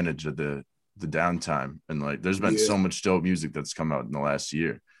advantage of the downtime, and like there's been so much dope music that's come out in the last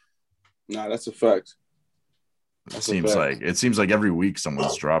year. Nah, that's a fact. It seems like every week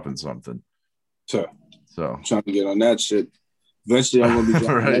someone's dropping something. So I'm trying to get on that shit. Eventually, I'm gonna be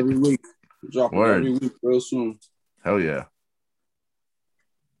dropping every week. Every week real soon. Hell yeah!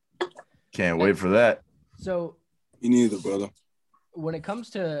 Can't wait for that. So, me neither, brother. When it comes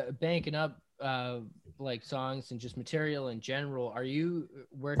to banking up like songs and just material in general, are you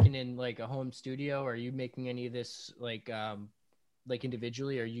working in like a home studio? Are you making any of this like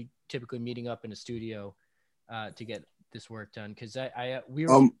individually? Or are you typically meeting up in a studio to get this work done? Because we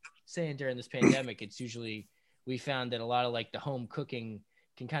were saying during this pandemic, it's usually, we found that a lot of like the home cooking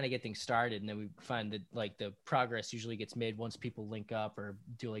can kind of get things started, and then we find that like the progress usually gets made once people link up or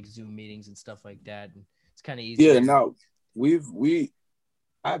do like Zoom meetings and stuff like that, and it's kind of easy. Yeah, now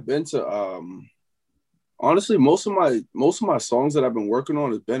I've been to honestly most of my songs that I've been working on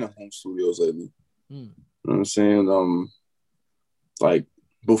has been at home studios lately. You know what I'm saying? Like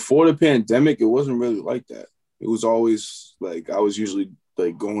before the pandemic, it wasn't really like that. It was always like I was usually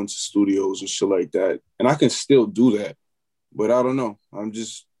like going to studios and shit like that, and I can still do that. But I don't know. I'm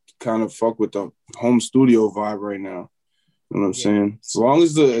just kind of fuck with the home studio vibe right now. You know what I'm saying? As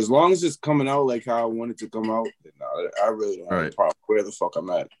long as it's coming out like how I want it to come out, then I really don't have a problem where the fuck I'm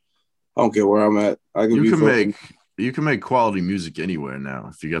at. I don't care where I'm at. You can make quality music anywhere now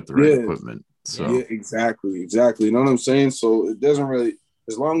if you got the right equipment. So yeah, exactly. You know what I'm saying? So it doesn't really,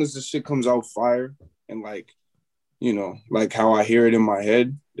 as long as the shit comes out fire and like, you know, like how I hear it in my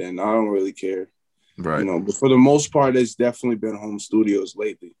head, then I don't really care. Right. You know, but for the most part, it's definitely been home studios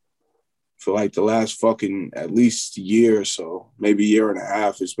lately. For like the last fucking at least year or so, maybe year and a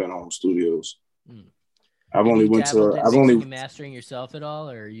half, it's been home studios. I've only mastering yourself at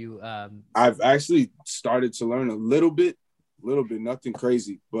all, or you? I've actually started to learn a little bit, nothing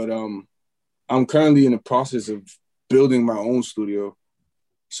crazy, but I'm currently in the process of building my own studio.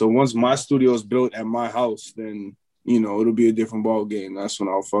 So once my studio is built at my house, then you know it'll be a different ball game. That's when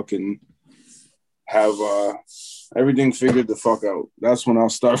I'll fucking have everything figured the fuck out. That's when I'll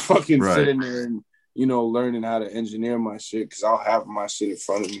start fucking sitting there and, you know, learning how to engineer my shit, because I'll have my shit in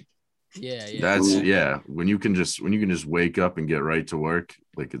front of me. When you can just wake up and get right to work,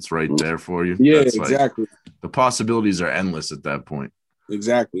 like it's right there for you. Yeah, that's exactly. Like, the possibilities are endless at that point.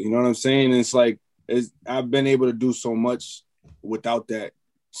 Exactly. You know what I'm saying? It's like I've been able to do so much without that.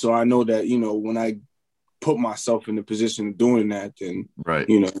 So I know that, you know, when I put myself in the position of doing that, then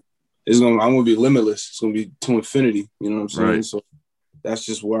you know, I'm gonna be limitless. It's gonna be to infinity. You know what I'm saying? Right. So that's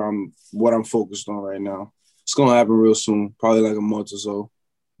just what I'm focused on right now. It's gonna happen real soon, probably like a month or so.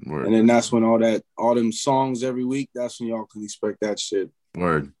 Word. And then that's when all them songs every week, that's when y'all can expect that shit.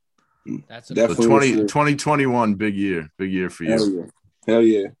 Word. That's definitely 2021, big year for you. Hell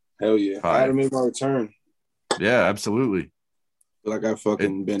yeah. I had to make my return. Yeah, absolutely. Like I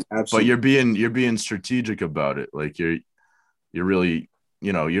fucking been absolutely. But you're being strategic about it. Like you're really,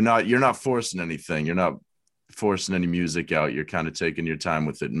 you're not forcing anything. You're not forcing any music out. You're kind of taking your time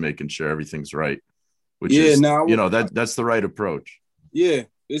with it and making sure everything's right, which is, that's the right approach. Yeah,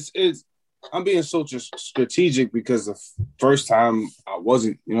 it's I'm being so strategic because the first time I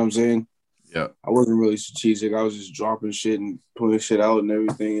wasn't, you know what I'm saying? Yeah. I wasn't really strategic. I was just dropping shit and putting shit out and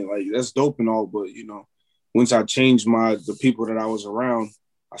everything. And like, that's dope and all, but once I changed the people that I was around,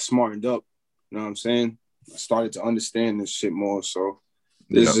 I smartened up. You know what I'm saying? I started to understand this shit more. So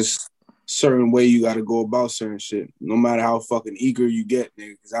there's just certain way you got to go about certain shit, no matter how fucking eager you get,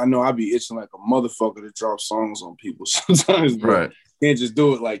 nigga. Because I know I be itching like a motherfucker to drop songs on people sometimes, bro. Right. Can't just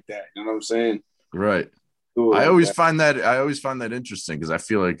do it like that. You know what I'm saying? Right. I always find that interesting because I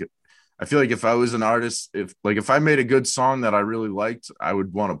feel like if I was an artist, if I made a good song that I really liked, I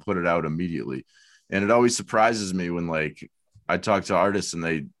would want to put it out immediately. And it always surprises me when like I talk to artists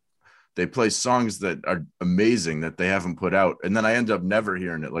and they play songs that are amazing that they haven't put out, and then I end up never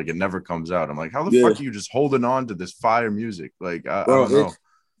hearing it. Like it never comes out. I'm like, how the fuck are you just holding on to this fire music? Like I don't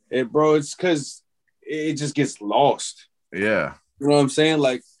know. Bro, it's because it just gets lost. Yeah. You know what I'm saying?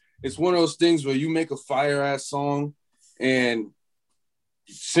 Like, it's one of those things where you make a fire-ass song, and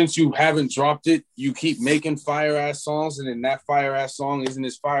since you haven't dropped it, you keep making fire-ass songs, and then that fire-ass song isn't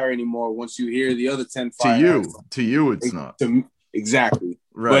as fire anymore once you hear the other 10 fire-ass songs. To you, it's not. Exactly.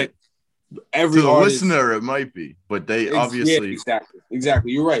 Right. But every to the artist, listener, it might be, but they obviously... Yeah,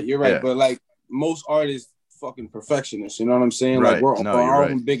 exactly. You're right. Yeah. But, like, most artists fucking perfectionists, you know what I'm saying? Right. Like, we're our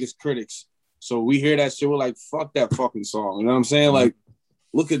own biggest critics. So we hear that shit, we're like, fuck that fucking song. You know what I'm saying? Like,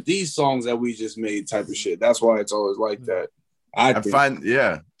 look at these songs that we just made type of shit. That's why it's always like that. I find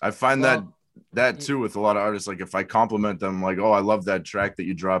that too with a lot of artists. Like, if I compliment them, like, oh, I love that track that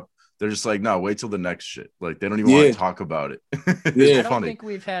you dropped, they're just like, no, wait till the next shit. Like, they don't even want to talk about it. It's funny. I don't think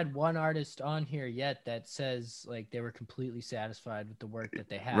we've had one artist on here yet that says like they were completely satisfied with the work that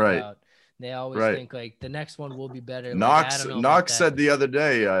they had out. They always think like the next one will be better. Knox said the other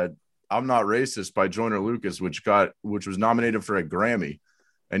day, I'm Not Racist by Joyner Lucas, which was nominated for a Grammy.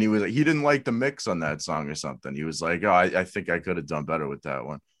 And he didn't like the mix on that song or something. He was like, oh, I think I could have done better with that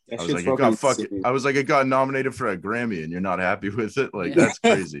one. I was like, it got nominated for a Grammy and you're not happy with it. Like, that's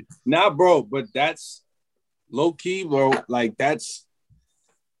crazy. Nah, bro, but that's low key, bro. Like,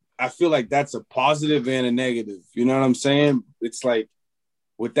 I feel like that's a positive and a negative. You know what I'm saying? It's like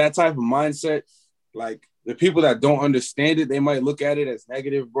with that type of mindset, like, the people that don't understand it, they might look at it as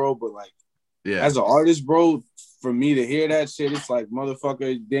negative, bro. But like, as an artist, bro, for me to hear that shit, it's like,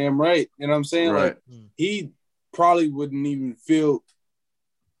 motherfucker, damn right. You know what I'm saying? Right. Like, he probably wouldn't even feel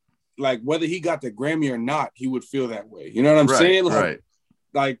like whether he got the Grammy or not, he would feel that way. You know what I'm saying?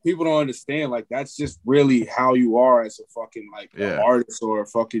 Like, people don't understand. Like, that's just really how you are as a fucking an artist or a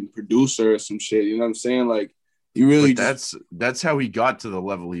fucking producer or some shit. You know what I'm saying? Like, you really that's how he got to the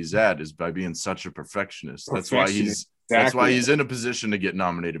level he's at, is by being such a perfectionist. That's why he's in a position to get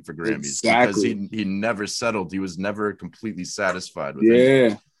nominated for Grammys, because he never settled. He was never completely satisfied with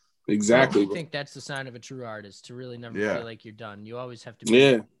it. Exactly. I think that's the sign of a true artist, to really never feel like you're done. You always have to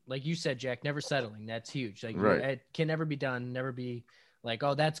be, like you said, Jack, never settling. That's huge. Like, it can never be done, never be like,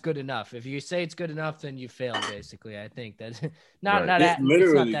 oh, that's good enough. If you say it's good enough, then you fail, basically. I think that's not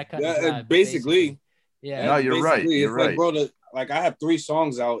literally that kind of vibe, basically. Yeah. No, you're right. You're right. Like, bro, I have 3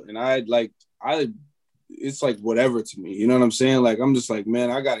 songs out, and it's like whatever to me. You know what I'm saying? Like, I'm just like,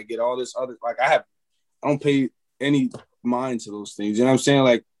 man, I got to get all this other. Like, I don't pay any mind to those things. You know what I'm saying?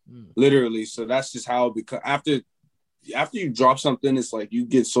 Like, literally. So that's just how it becomes. After you drop something, it's like you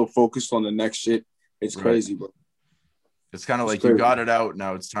get so focused on the next shit. It's crazy, bro. It's kind of like crazy. You got it out.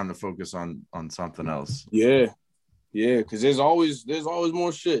 Now it's time to focus on something else. Yeah. Because there's always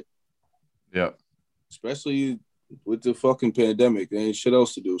more shit. Yeah. Especially with the fucking pandemic, there ain't shit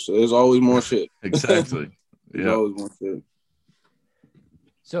else to do. So there's always more shit. Exactly. There's always more shit.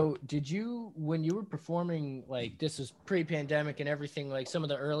 So did you, when you were performing, like, this was pre-pandemic and everything, like some of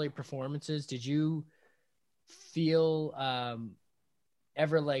the early performances, did you feel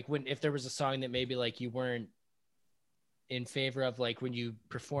ever like if there was a song that maybe like you weren't in favor of, like when you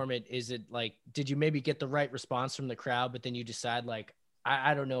perform it, is it like, did you maybe get the right response from the crowd, but then you decide like,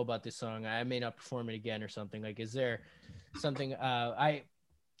 I don't know about this song, I may not perform it again or something? Like, is there something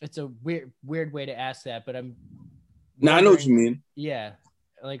it's a weird way to ask that, but I'm no, I know what you mean. Yeah.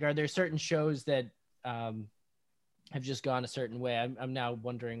 Like, are there certain shows that have just gone a certain way? I'm now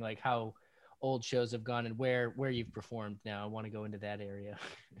wondering like how old shows have gone and where you've performed now. I want to go into that area.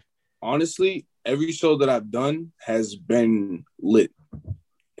 Honestly, every show that I've done has been lit.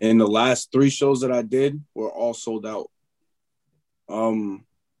 And the last 3 shows that I did were all sold out.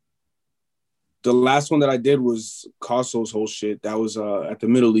 the last one that I did was Cosso's whole shit. That was at the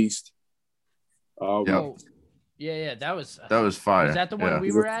Middle East. Oh, yeah, that was fire. Was that the one Yeah.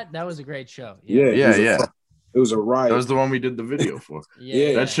 we were at? That was a great show. Yeah. It was a riot. That was the one we did the video for.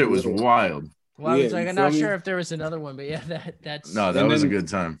 Yeah, That shit was wild. Well, I was like, you I'm feel not me? sure if there was another one, but yeah, that's No, that was a good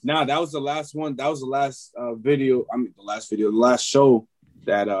time. Nah, that was the last one. That was the last video. I mean, the last show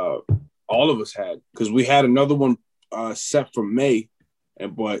that all of us had, because we had another one set for May,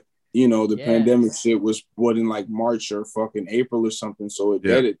 but you know the pandemic shit was in like March or fucking April or something, so it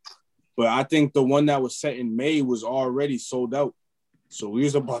did it. But I think the one that was set in May was already sold out, so we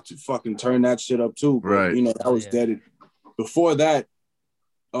was about to fucking turn that shit up too. But, right? You know that was dead. Before that,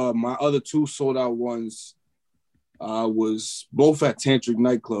 my other two sold out ones was both at Tantric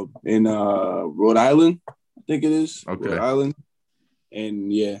Nightclub in Rhode Island, I think it is. Okay. Rhode Island.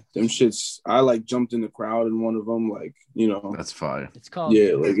 And yeah, them shits. I like jumped in the crowd in one of them, like, you know. That's fire. It's called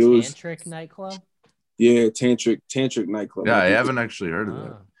like it was Tantric Nightclub. Yeah, Tantric Nightclub. Yeah, I haven't actually heard of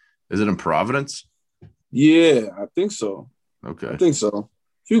that. Is it in Providence? Yeah, I think so. Okay, I think so.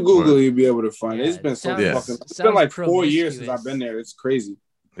 If you Google it, you'll be able to find it. It's been it's been like 4 years since I've been there. It's crazy.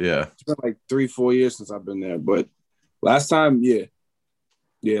 Yeah, it's been like 3-4 years since I've been there. But last time,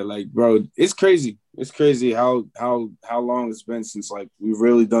 like, bro, it's crazy. It's crazy how long it's been since like we've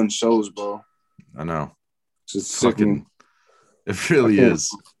really done shows, bro. I know. It's just sickening. It really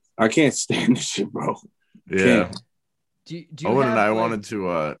is. I can't stand this shit, bro. Yeah. Do you Owen and I wanted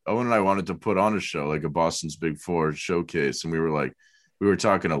to put on a show, like a Boston's Big Four showcase, and we were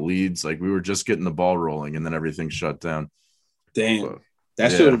talking to leads, like we were just getting the ball rolling, and then everything shut down. Damn, but,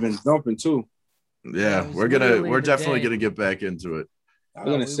 that should have been jumping too. Yeah, we're definitely gonna get back into it. I'm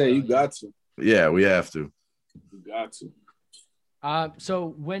gonna say you got to. Yeah, we have to. You got to.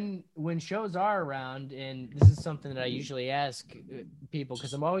 So when shows are around, and this is something that I usually ask people,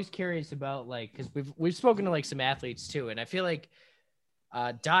 because I'm always curious about, like, because we've spoken to like some athletes too, and I feel like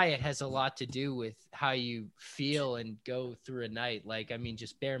diet has a lot to do with how you feel and go through a night. Like, I mean,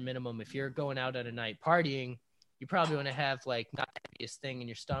 just bare minimum, if you're going out at a night partying, you probably want to have like not the heaviest thing in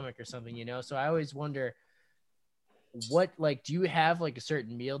your stomach or something, you know. So I always wonder, what, like, do you have like a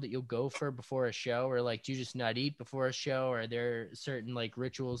certain meal that you'll go for before a show, or like do you just not eat before a show, or are there certain like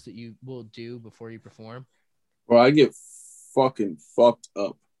rituals that you will do before you perform? Well, I get fucking fucked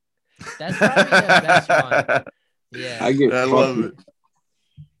up. That's probably the best one. Yeah, I love it,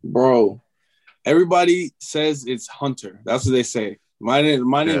 bro. Everybody says it's Hunter. That's what they say. My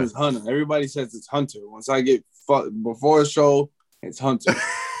name is Hunter. Everybody says it's Hunter. Once I get fucked before a show, it's Hunter.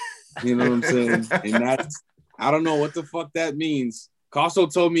 You know what I'm saying? And that's, I don't know what the fuck that means.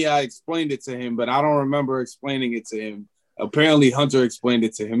 Costo told me I explained it to him, but I don't remember explaining it to him. Apparently, Hunter explained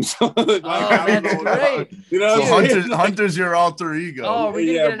it to him. So, like, that's great. You know, so Hunter's your alter ego. Oh, we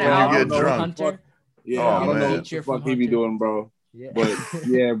can get an album you get drunk. Hunter. Yeah, I don't know what the fuck he be doing, bro. Yeah. But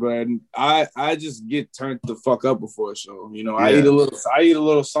yeah, bro, I just get turned the fuck up before a show. You know, I eat a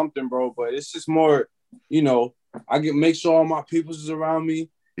little something, bro. But it's just more, you know, I make sure all my peoples is around me.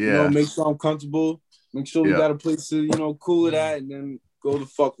 Yeah. You know, make sure I'm comfortable. Make sure we got a place to, you know, cool it at, and then go the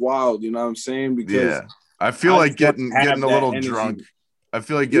fuck wild. You know what I'm saying? Because I feel like getting a little energy. drunk. I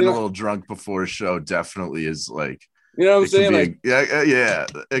feel like getting a little drunk before a show definitely is like, you know what I'm saying? Like,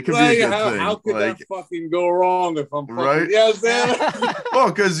 it could like, be a good thing. How could that fucking go wrong if I'm fucking, right? You know what I'm saying?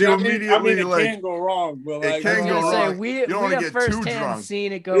 Well, because you immediately it can go wrong, but like, it can go wrong. We you don't want to get too drunk.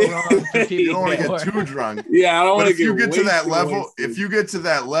 Seen it go wrong. For people you don't want to get too drunk. Yeah, I don't want to get. If you get to that level, if you get to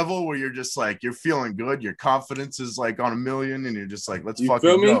that level where you're just like you're feeling good, your confidence is like on 1,000,000, and you're just like, let's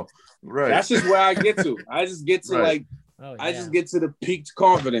fucking go. Right. That's just where I get to. I just get to like. Oh, yeah. I just get to the peaked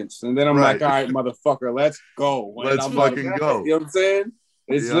confidence, and then I'm like, all right, motherfucker, let's go. Let's fucking go. You know what I'm saying?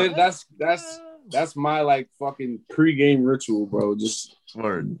 It's lit. That's my like fucking pregame ritual, bro. Just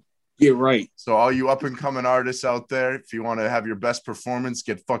get right. So all you up and coming artists out there, if you want to have your best performance,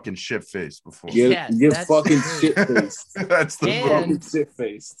 get fucking shit faced before. Get fucking shit faced. That's the fucking shit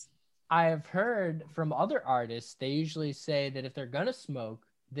faced. I have heard from other artists, they usually say that if they're gonna smoke,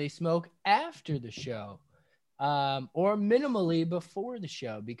 they smoke after the show. Or minimally before the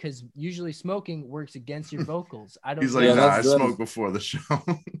show, because usually smoking works against your vocals. I don't. He's like, nah, I smoke before the show.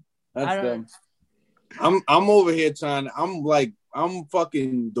 That's them. I'm over here trying. I'm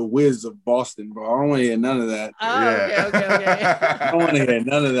fucking the Wiz of Boston, bro. I don't want to hear none of that. Oh, okay. I don't want to hear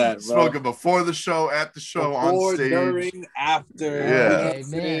none of that, bro. Smoking before the show, at the show, before, on stage, during, after. Yeah, okay,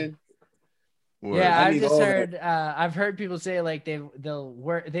 man. Yeah, I I've need just all that. heard. I've heard people say like they'll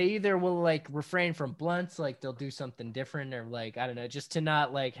work. They either will like refrain from blunts, like they'll do something different, or like I don't know, just to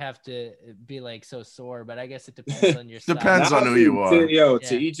not like have to be like so sore. But I guess it depends on your style. Depends on who you are. To Yeah.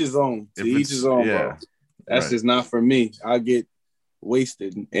 each his own. To If each it's his own, yeah, bro. That's right. just not for me. I get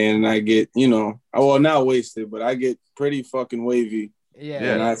wasted, and I get, well, not wasted, but I get pretty fucking wavy. Yeah.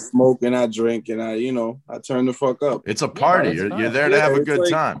 And I smoke and I drink and I turn the fuck up. It's a party. that's You're fine. there to have a it's good like-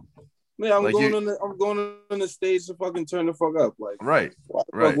 time. Man, I'm Like going you- on the stage to fucking turn the fuck up. Like, Right. why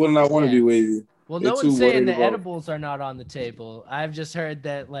the Right. fuck wouldn't I want to Yeah. be wavy? Well, They're no too one's saying worried the about- edibles are not on the table. I've just heard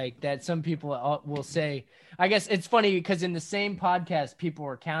that some people will say. I guess it's funny because in the same podcast, people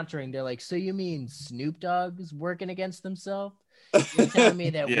were countering. They're like, "So you mean Snoop Dogg's working against himself? You're telling me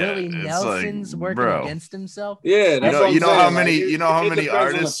that Yeah, Willie it's Nelson's like, working bro. against himself?" Yeah, that's what I'm You know saying. how Like, many it many depends on the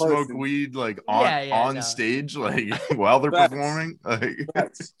artists smoke person. weed like on Yeah, on no. stage like while they're Facts. performing? Like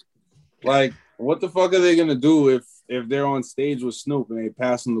Facts. Like, what the fuck are they gonna do if they're on stage with Snoop and they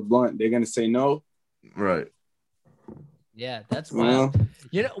pass them the blunt? They're gonna say no. right. Yeah, that's Well,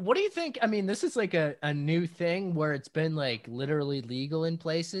 wild. What do you think? I mean, this is like a new thing where it's been like literally legal in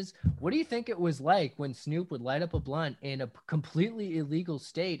places. What do you think it was like when Snoop would light up a blunt in a completely illegal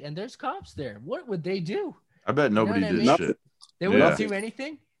state and there's cops there? What would they do? I bet nobody what I did mean? shit. They wouldn't Yeah. do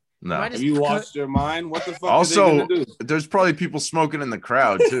anything? No. Might have you lost your mind? What the fuck Also, are they gonna do? there's probably people smoking in the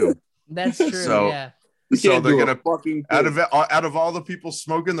crowd too. That's true, So- yeah. You So can't they're do a gonna fucking out thing. of all the people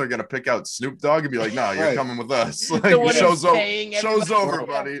smoking, they're gonna pick out Snoop Dogg and be like, "No, you're Right. coming with us." The Like one show's who's over, paying show's everybody. over,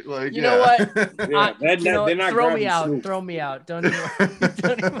 buddy. Like, You know what? Yeah, they're not Throw grabbing me out. Snoop. Throw me out. Don't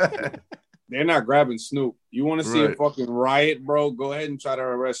even. They're not grabbing Snoop. You want to see a Right. fucking riot, bro? Go ahead and try to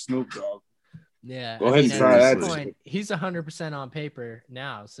arrest Snoop Dogg. Yeah. Go ahead and at try this that point, he's 100% on paper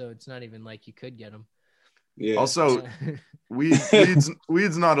now, so it's not even like you could get him. Yeah. Also,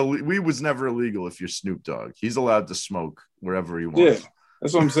 weed's not weed was never illegal if you're Snoop Dogg. He's allowed to smoke wherever he yeah, wants.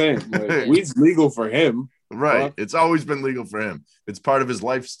 that's what I'm saying. Like, weed's legal for him. Right. Fuck. It's always been legal for him. It's part of his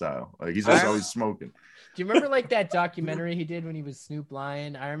lifestyle. Like he's just I- always smoking. Do you remember like that documentary he did when he was Snoop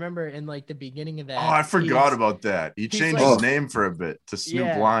Lion? I remember in like the beginning of that. Oh, I forgot he's- about that. He he's changed like- his name for a bit to Snoop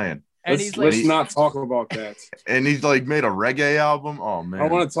Yeah. Lion. And Let's, he's like, let's not talk about that. And he's like made a reggae album. Oh man. I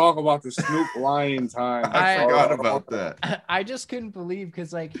want to talk about the Snoop Lion time. I I- forgot about that. I just couldn't believe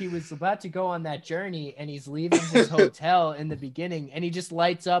because like he was about to go on that journey and he's leaving his hotel in the beginning and he just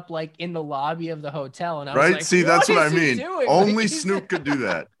lights up like in the lobby of the hotel and I was Right? like, See, that's what I is he mean. doing? Only Like, he's- Snoop could do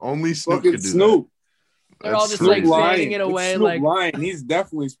that. Only Snoop Fucking could do Snoop. They're all That's just like crazy. fading it It's away Snoop like Lion. He's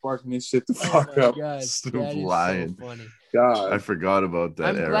definitely sparking this shit the oh fuck my up. God, Snoop that is Lion. so funny. God. I forgot about that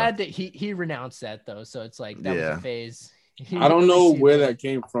I'm era. glad that he renounced that though, so it's like that was Yeah. a phase. I don't know where that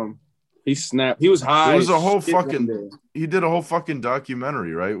came from. He snapped. He was high. It was a as whole shit one fucking- day. He did a whole fucking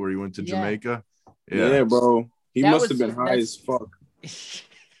documentary, right? Where he went to Yeah. Jamaica. Yeah, bro. He That must was- have been high that's- as fuck.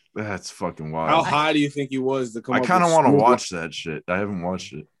 That's fucking How wild. high do you think he was to come I up kind of with want to Snoop watch that shit. I haven't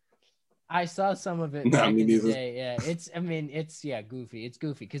watched it. I saw some of it Nah, back me in the neither. day. Yeah, it's goofy. It's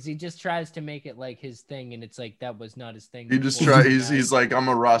goofy because he just tries to make it like his thing, and it's like that was not his thing. He just before. try. He's like, I'm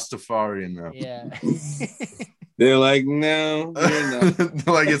a Rastafarian now. Yeah. They're like, no, you're not.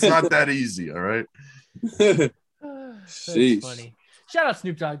 Like it's not that easy. All right. That's Sheesh. funny. Shout out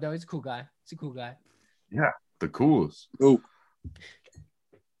Snoop Dogg though. He's a cool guy. He's a cool guy. The coolest. Oop.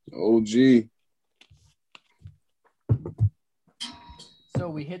 OG. So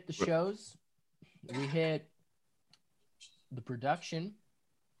we hit the shows. We hit the production.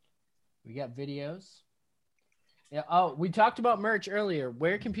 We got videos. Yeah. Oh, we talked about merch earlier.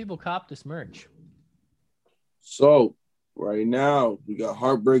 Where can people cop this merch? So right now we got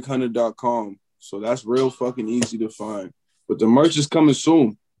heartbreakhunter.com. So that's real fucking easy to find. But the merch is coming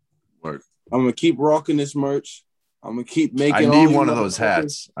soon. Word. I'm gonna keep rocking this merch. I'm gonna keep making. I all need you one of those motherfuckers-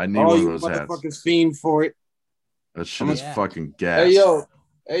 hats. I need All one of you those hats. motherfuckers fiend for it. That shit is Yeah. fucking gas.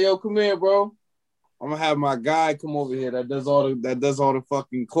 Hey yo, come here, bro. I'm gonna have my guy come over here that does all the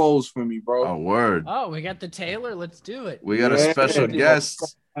fucking clothes for me, bro. Oh, word. Oh, we got the tailor. Let's do it. We got a Yeah. special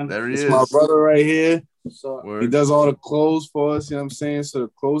guest. There he It's is. my brother right here. So Word. he does all the clothes for us, you know what I'm saying? So the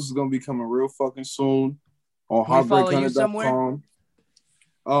clothes is gonna be coming real fucking soon on Can we follow you somewhere?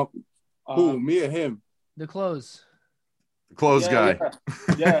 heartbreakhunter.com. Who, me or him? The clothes. The clothes guy.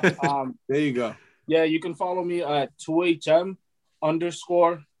 Yeah. There you go. Yeah, you can follow me at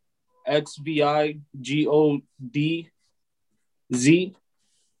 2HM_XBIGODZ.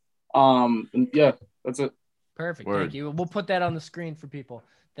 And yeah, that's it. Perfect. Word. Thank you. We'll put that on the screen for people.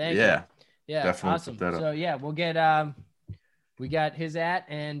 Thank you. Yeah. Yeah. Definitely Awesome. put that up. So yeah, we'll get we got his at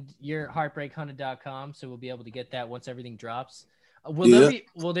and your heartbreakhunter.com. So we'll be able to get that once everything drops.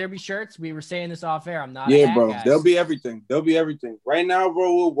 Will there be shirts? We were saying this off air. I'm not. Yeah, a hat bro. guy. There'll be everything. Right now,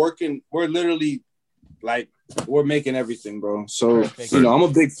 bro. We're working. We're literally like we're making everything, bro. So Perfect. I'm a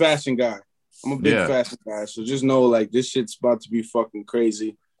big fashion guy. So just know like this shit's about to be fucking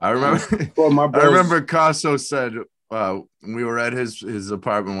crazy. I remember. Bro, my I bros, remember Casso said when we were at his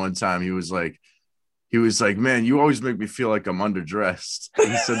apartment one time. He was like, man, you always make me feel like I'm underdressed.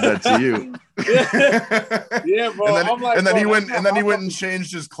 He said that to you. Yeah, bro. And then he went and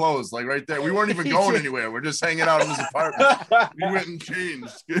changed his clothes, like right there. We weren't even going anywhere. We're just hanging out in his apartment. He went and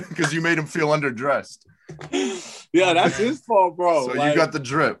changed because you made him feel underdressed. Yeah, that's his fault, bro. So you got the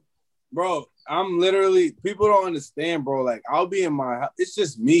drip, bro. I'm literally, people don't understand, bro. Like I'll be in it's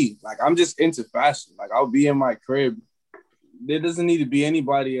just me. Like I'm just into fashion. Like I'll be in my crib. There doesn't need to be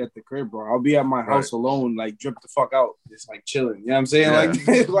anybody at the crib, bro. I'll be at my house alone, like drip the fuck out, just like chilling. You know what I'm saying?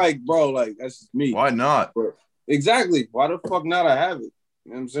 Yeah. Like, like, bro, like that's just me. Why not? Bro. Exactly. Why the fuck not? I have it.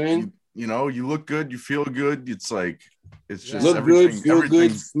 You know what I'm saying? You know, you look good, you feel good. It's like it's just look everything, good, feel everything,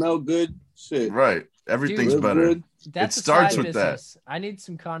 good, smell good. Shit. Right. Everything's Dude, better. good. That's It starts a side with business. I need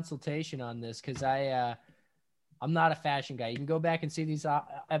some consultation on this because I'm not a fashion guy. You can go back and see these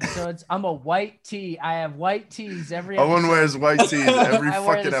episodes. I'm a white tee. I have white tees every episode. Owen wears white tees every I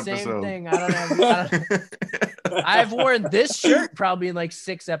wear fucking the same episode. thing. I've worn this shirt probably in like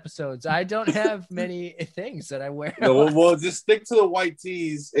 6 episodes. I don't have many things that I wear. No, well, just stick to the white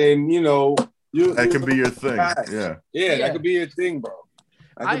tees, and you know, that can be your thing. Yeah, that could be your thing, bro.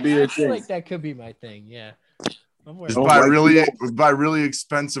 I feel like that could be my thing. Yeah. Just buy really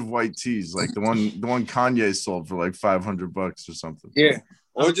expensive white tees, like the one Kanye sold for like $500 or something. Yeah,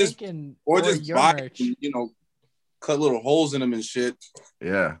 or just buy, merch. you know, cut little holes in them and shit.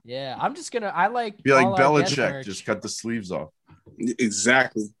 Yeah. Yeah, I'm just gonna. I like be like Belichick, just cut the sleeves off.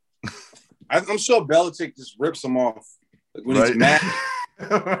 Exactly. I'm sure Belichick just rips them off like when he's mad.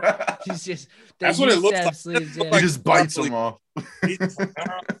 He's just. That's what it looks like. Sleeves, he just bites them off. He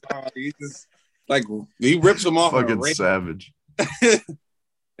just. Like he rips them off. Fucking savage.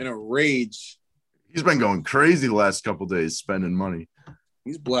 In a rage. He's been going crazy the last couple days, spending money.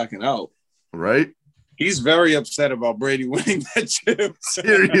 He's blacking out. Right? He's very upset about Brady winning that chip.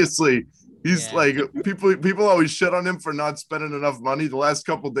 Seriously. He's like people always shit on him for not spending enough money. The last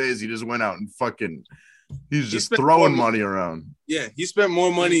couple days he just went out and he's just throwing money around. Yeah, he spent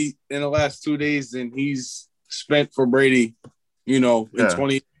more money in the last 2 days than he's spent for Brady, in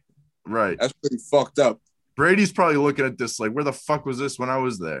 20. Right. That's pretty fucked up. Brady's probably looking at this like, where the fuck was this when I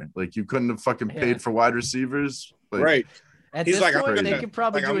was there? Like, you couldn't have fucking paid for wide receivers. Like, right. At this point, they could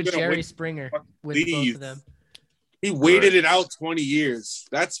probably do a Jerry Springer with both of them. He waited it out 20 years.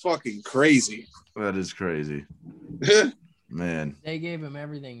 That's fucking crazy. That is crazy. Man. They gave him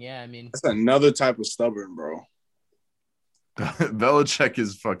everything. Yeah, I mean. That's another type of stubborn, bro. Belichick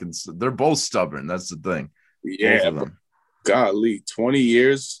is fucking – they're both stubborn. That's the thing. Yeah, golly, 20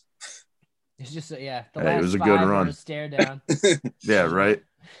 years. It's just the it last was a 5 good run. a stare down. Yeah, right.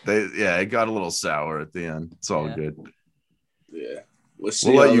 It got a little sour at the end. It's all good. Yeah, we'll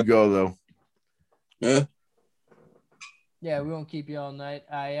let you go though. Yeah. Yeah, we won't keep you all night.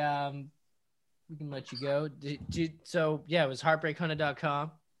 We can let you go. So yeah, it was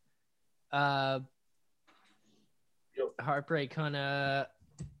heartbreakhunter.com. Heartbreakhunter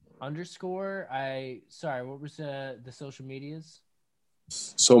 _ what was the social medias?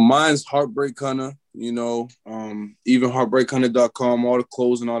 So mine's Heartbreak Hunter, even heartbreakhunter.com, all the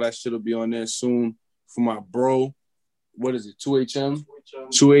clothes and all that shit will be on there soon for my bro. What is it? 2HM?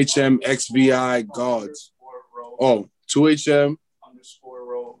 2HM XVI Gods. Oh, 2HM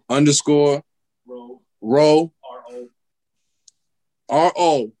 _ row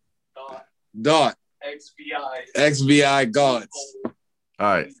RO dot XVI Gods. All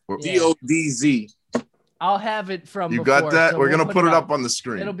right. DODZ. I'll have it from you before, got that? so We're going to put it up on the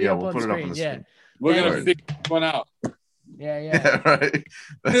screen. It'll be up we'll on put screen. It up on the screen. We're going to figure one out. Yeah, right.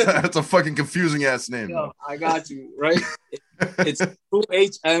 That's a fucking confusing ass name. Yo, I got you, right? It's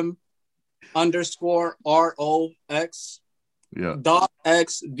 2HM _ ROX dot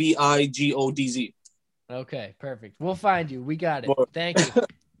XVIGODZ. Okay, perfect. We'll find you. We got it. Thank you.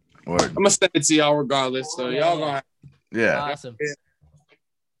 I'm going to send it to y'all regardless. So y'all going to Yeah. Awesome.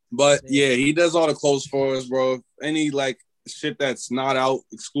 But yeah, he does all the clothes for us, bro. Any like shit that's not out,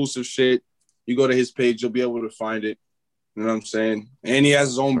 exclusive shit, you go to his page, you'll be able to find it. You know what I'm saying? And he has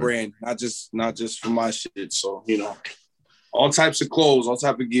his own brand, not just for my shit. So, all types of clothes, all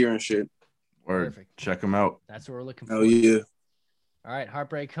type of gear and shit. Word. Perfect. Check him out. That's what we're looking for. Hell yeah. All right,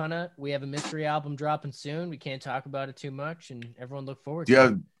 Heartbreak Hunter. We have a mystery album dropping soon. We can't talk about it too much, and everyone look forward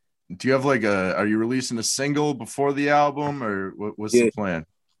to it. do you have like are you releasing a single before the album, or what's the plan?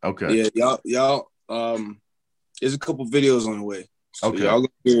 Okay. Yeah, y'all. There's a couple videos on the way. So Okay.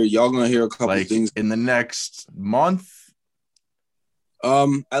 Y'all gonna hear a couple Like things in the next month.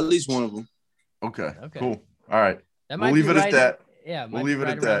 At least one of them. Okay. Cool. All right. That We'll leave it at that. Yeah, We'll leave it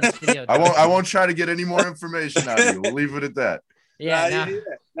at that. I won't try to get any more information out of you. We'll leave it at that.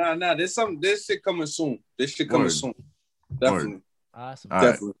 Nah. There's shit coming soon. Soon. Definitely. Word. Awesome. All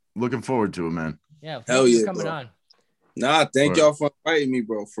Definitely. Right. Looking forward to it, man. Yeah. Hell yeah, for coming bro. on. Nah, thank y'all for inviting me,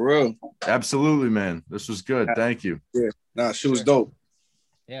 bro. For real. Absolutely, man. This was good. Thank you. Yeah. Nah, she was dope.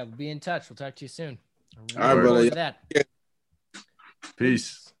 Yeah, we'll be in touch. We'll talk to you soon. All right, brother. That.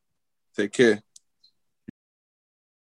 Peace. Take care.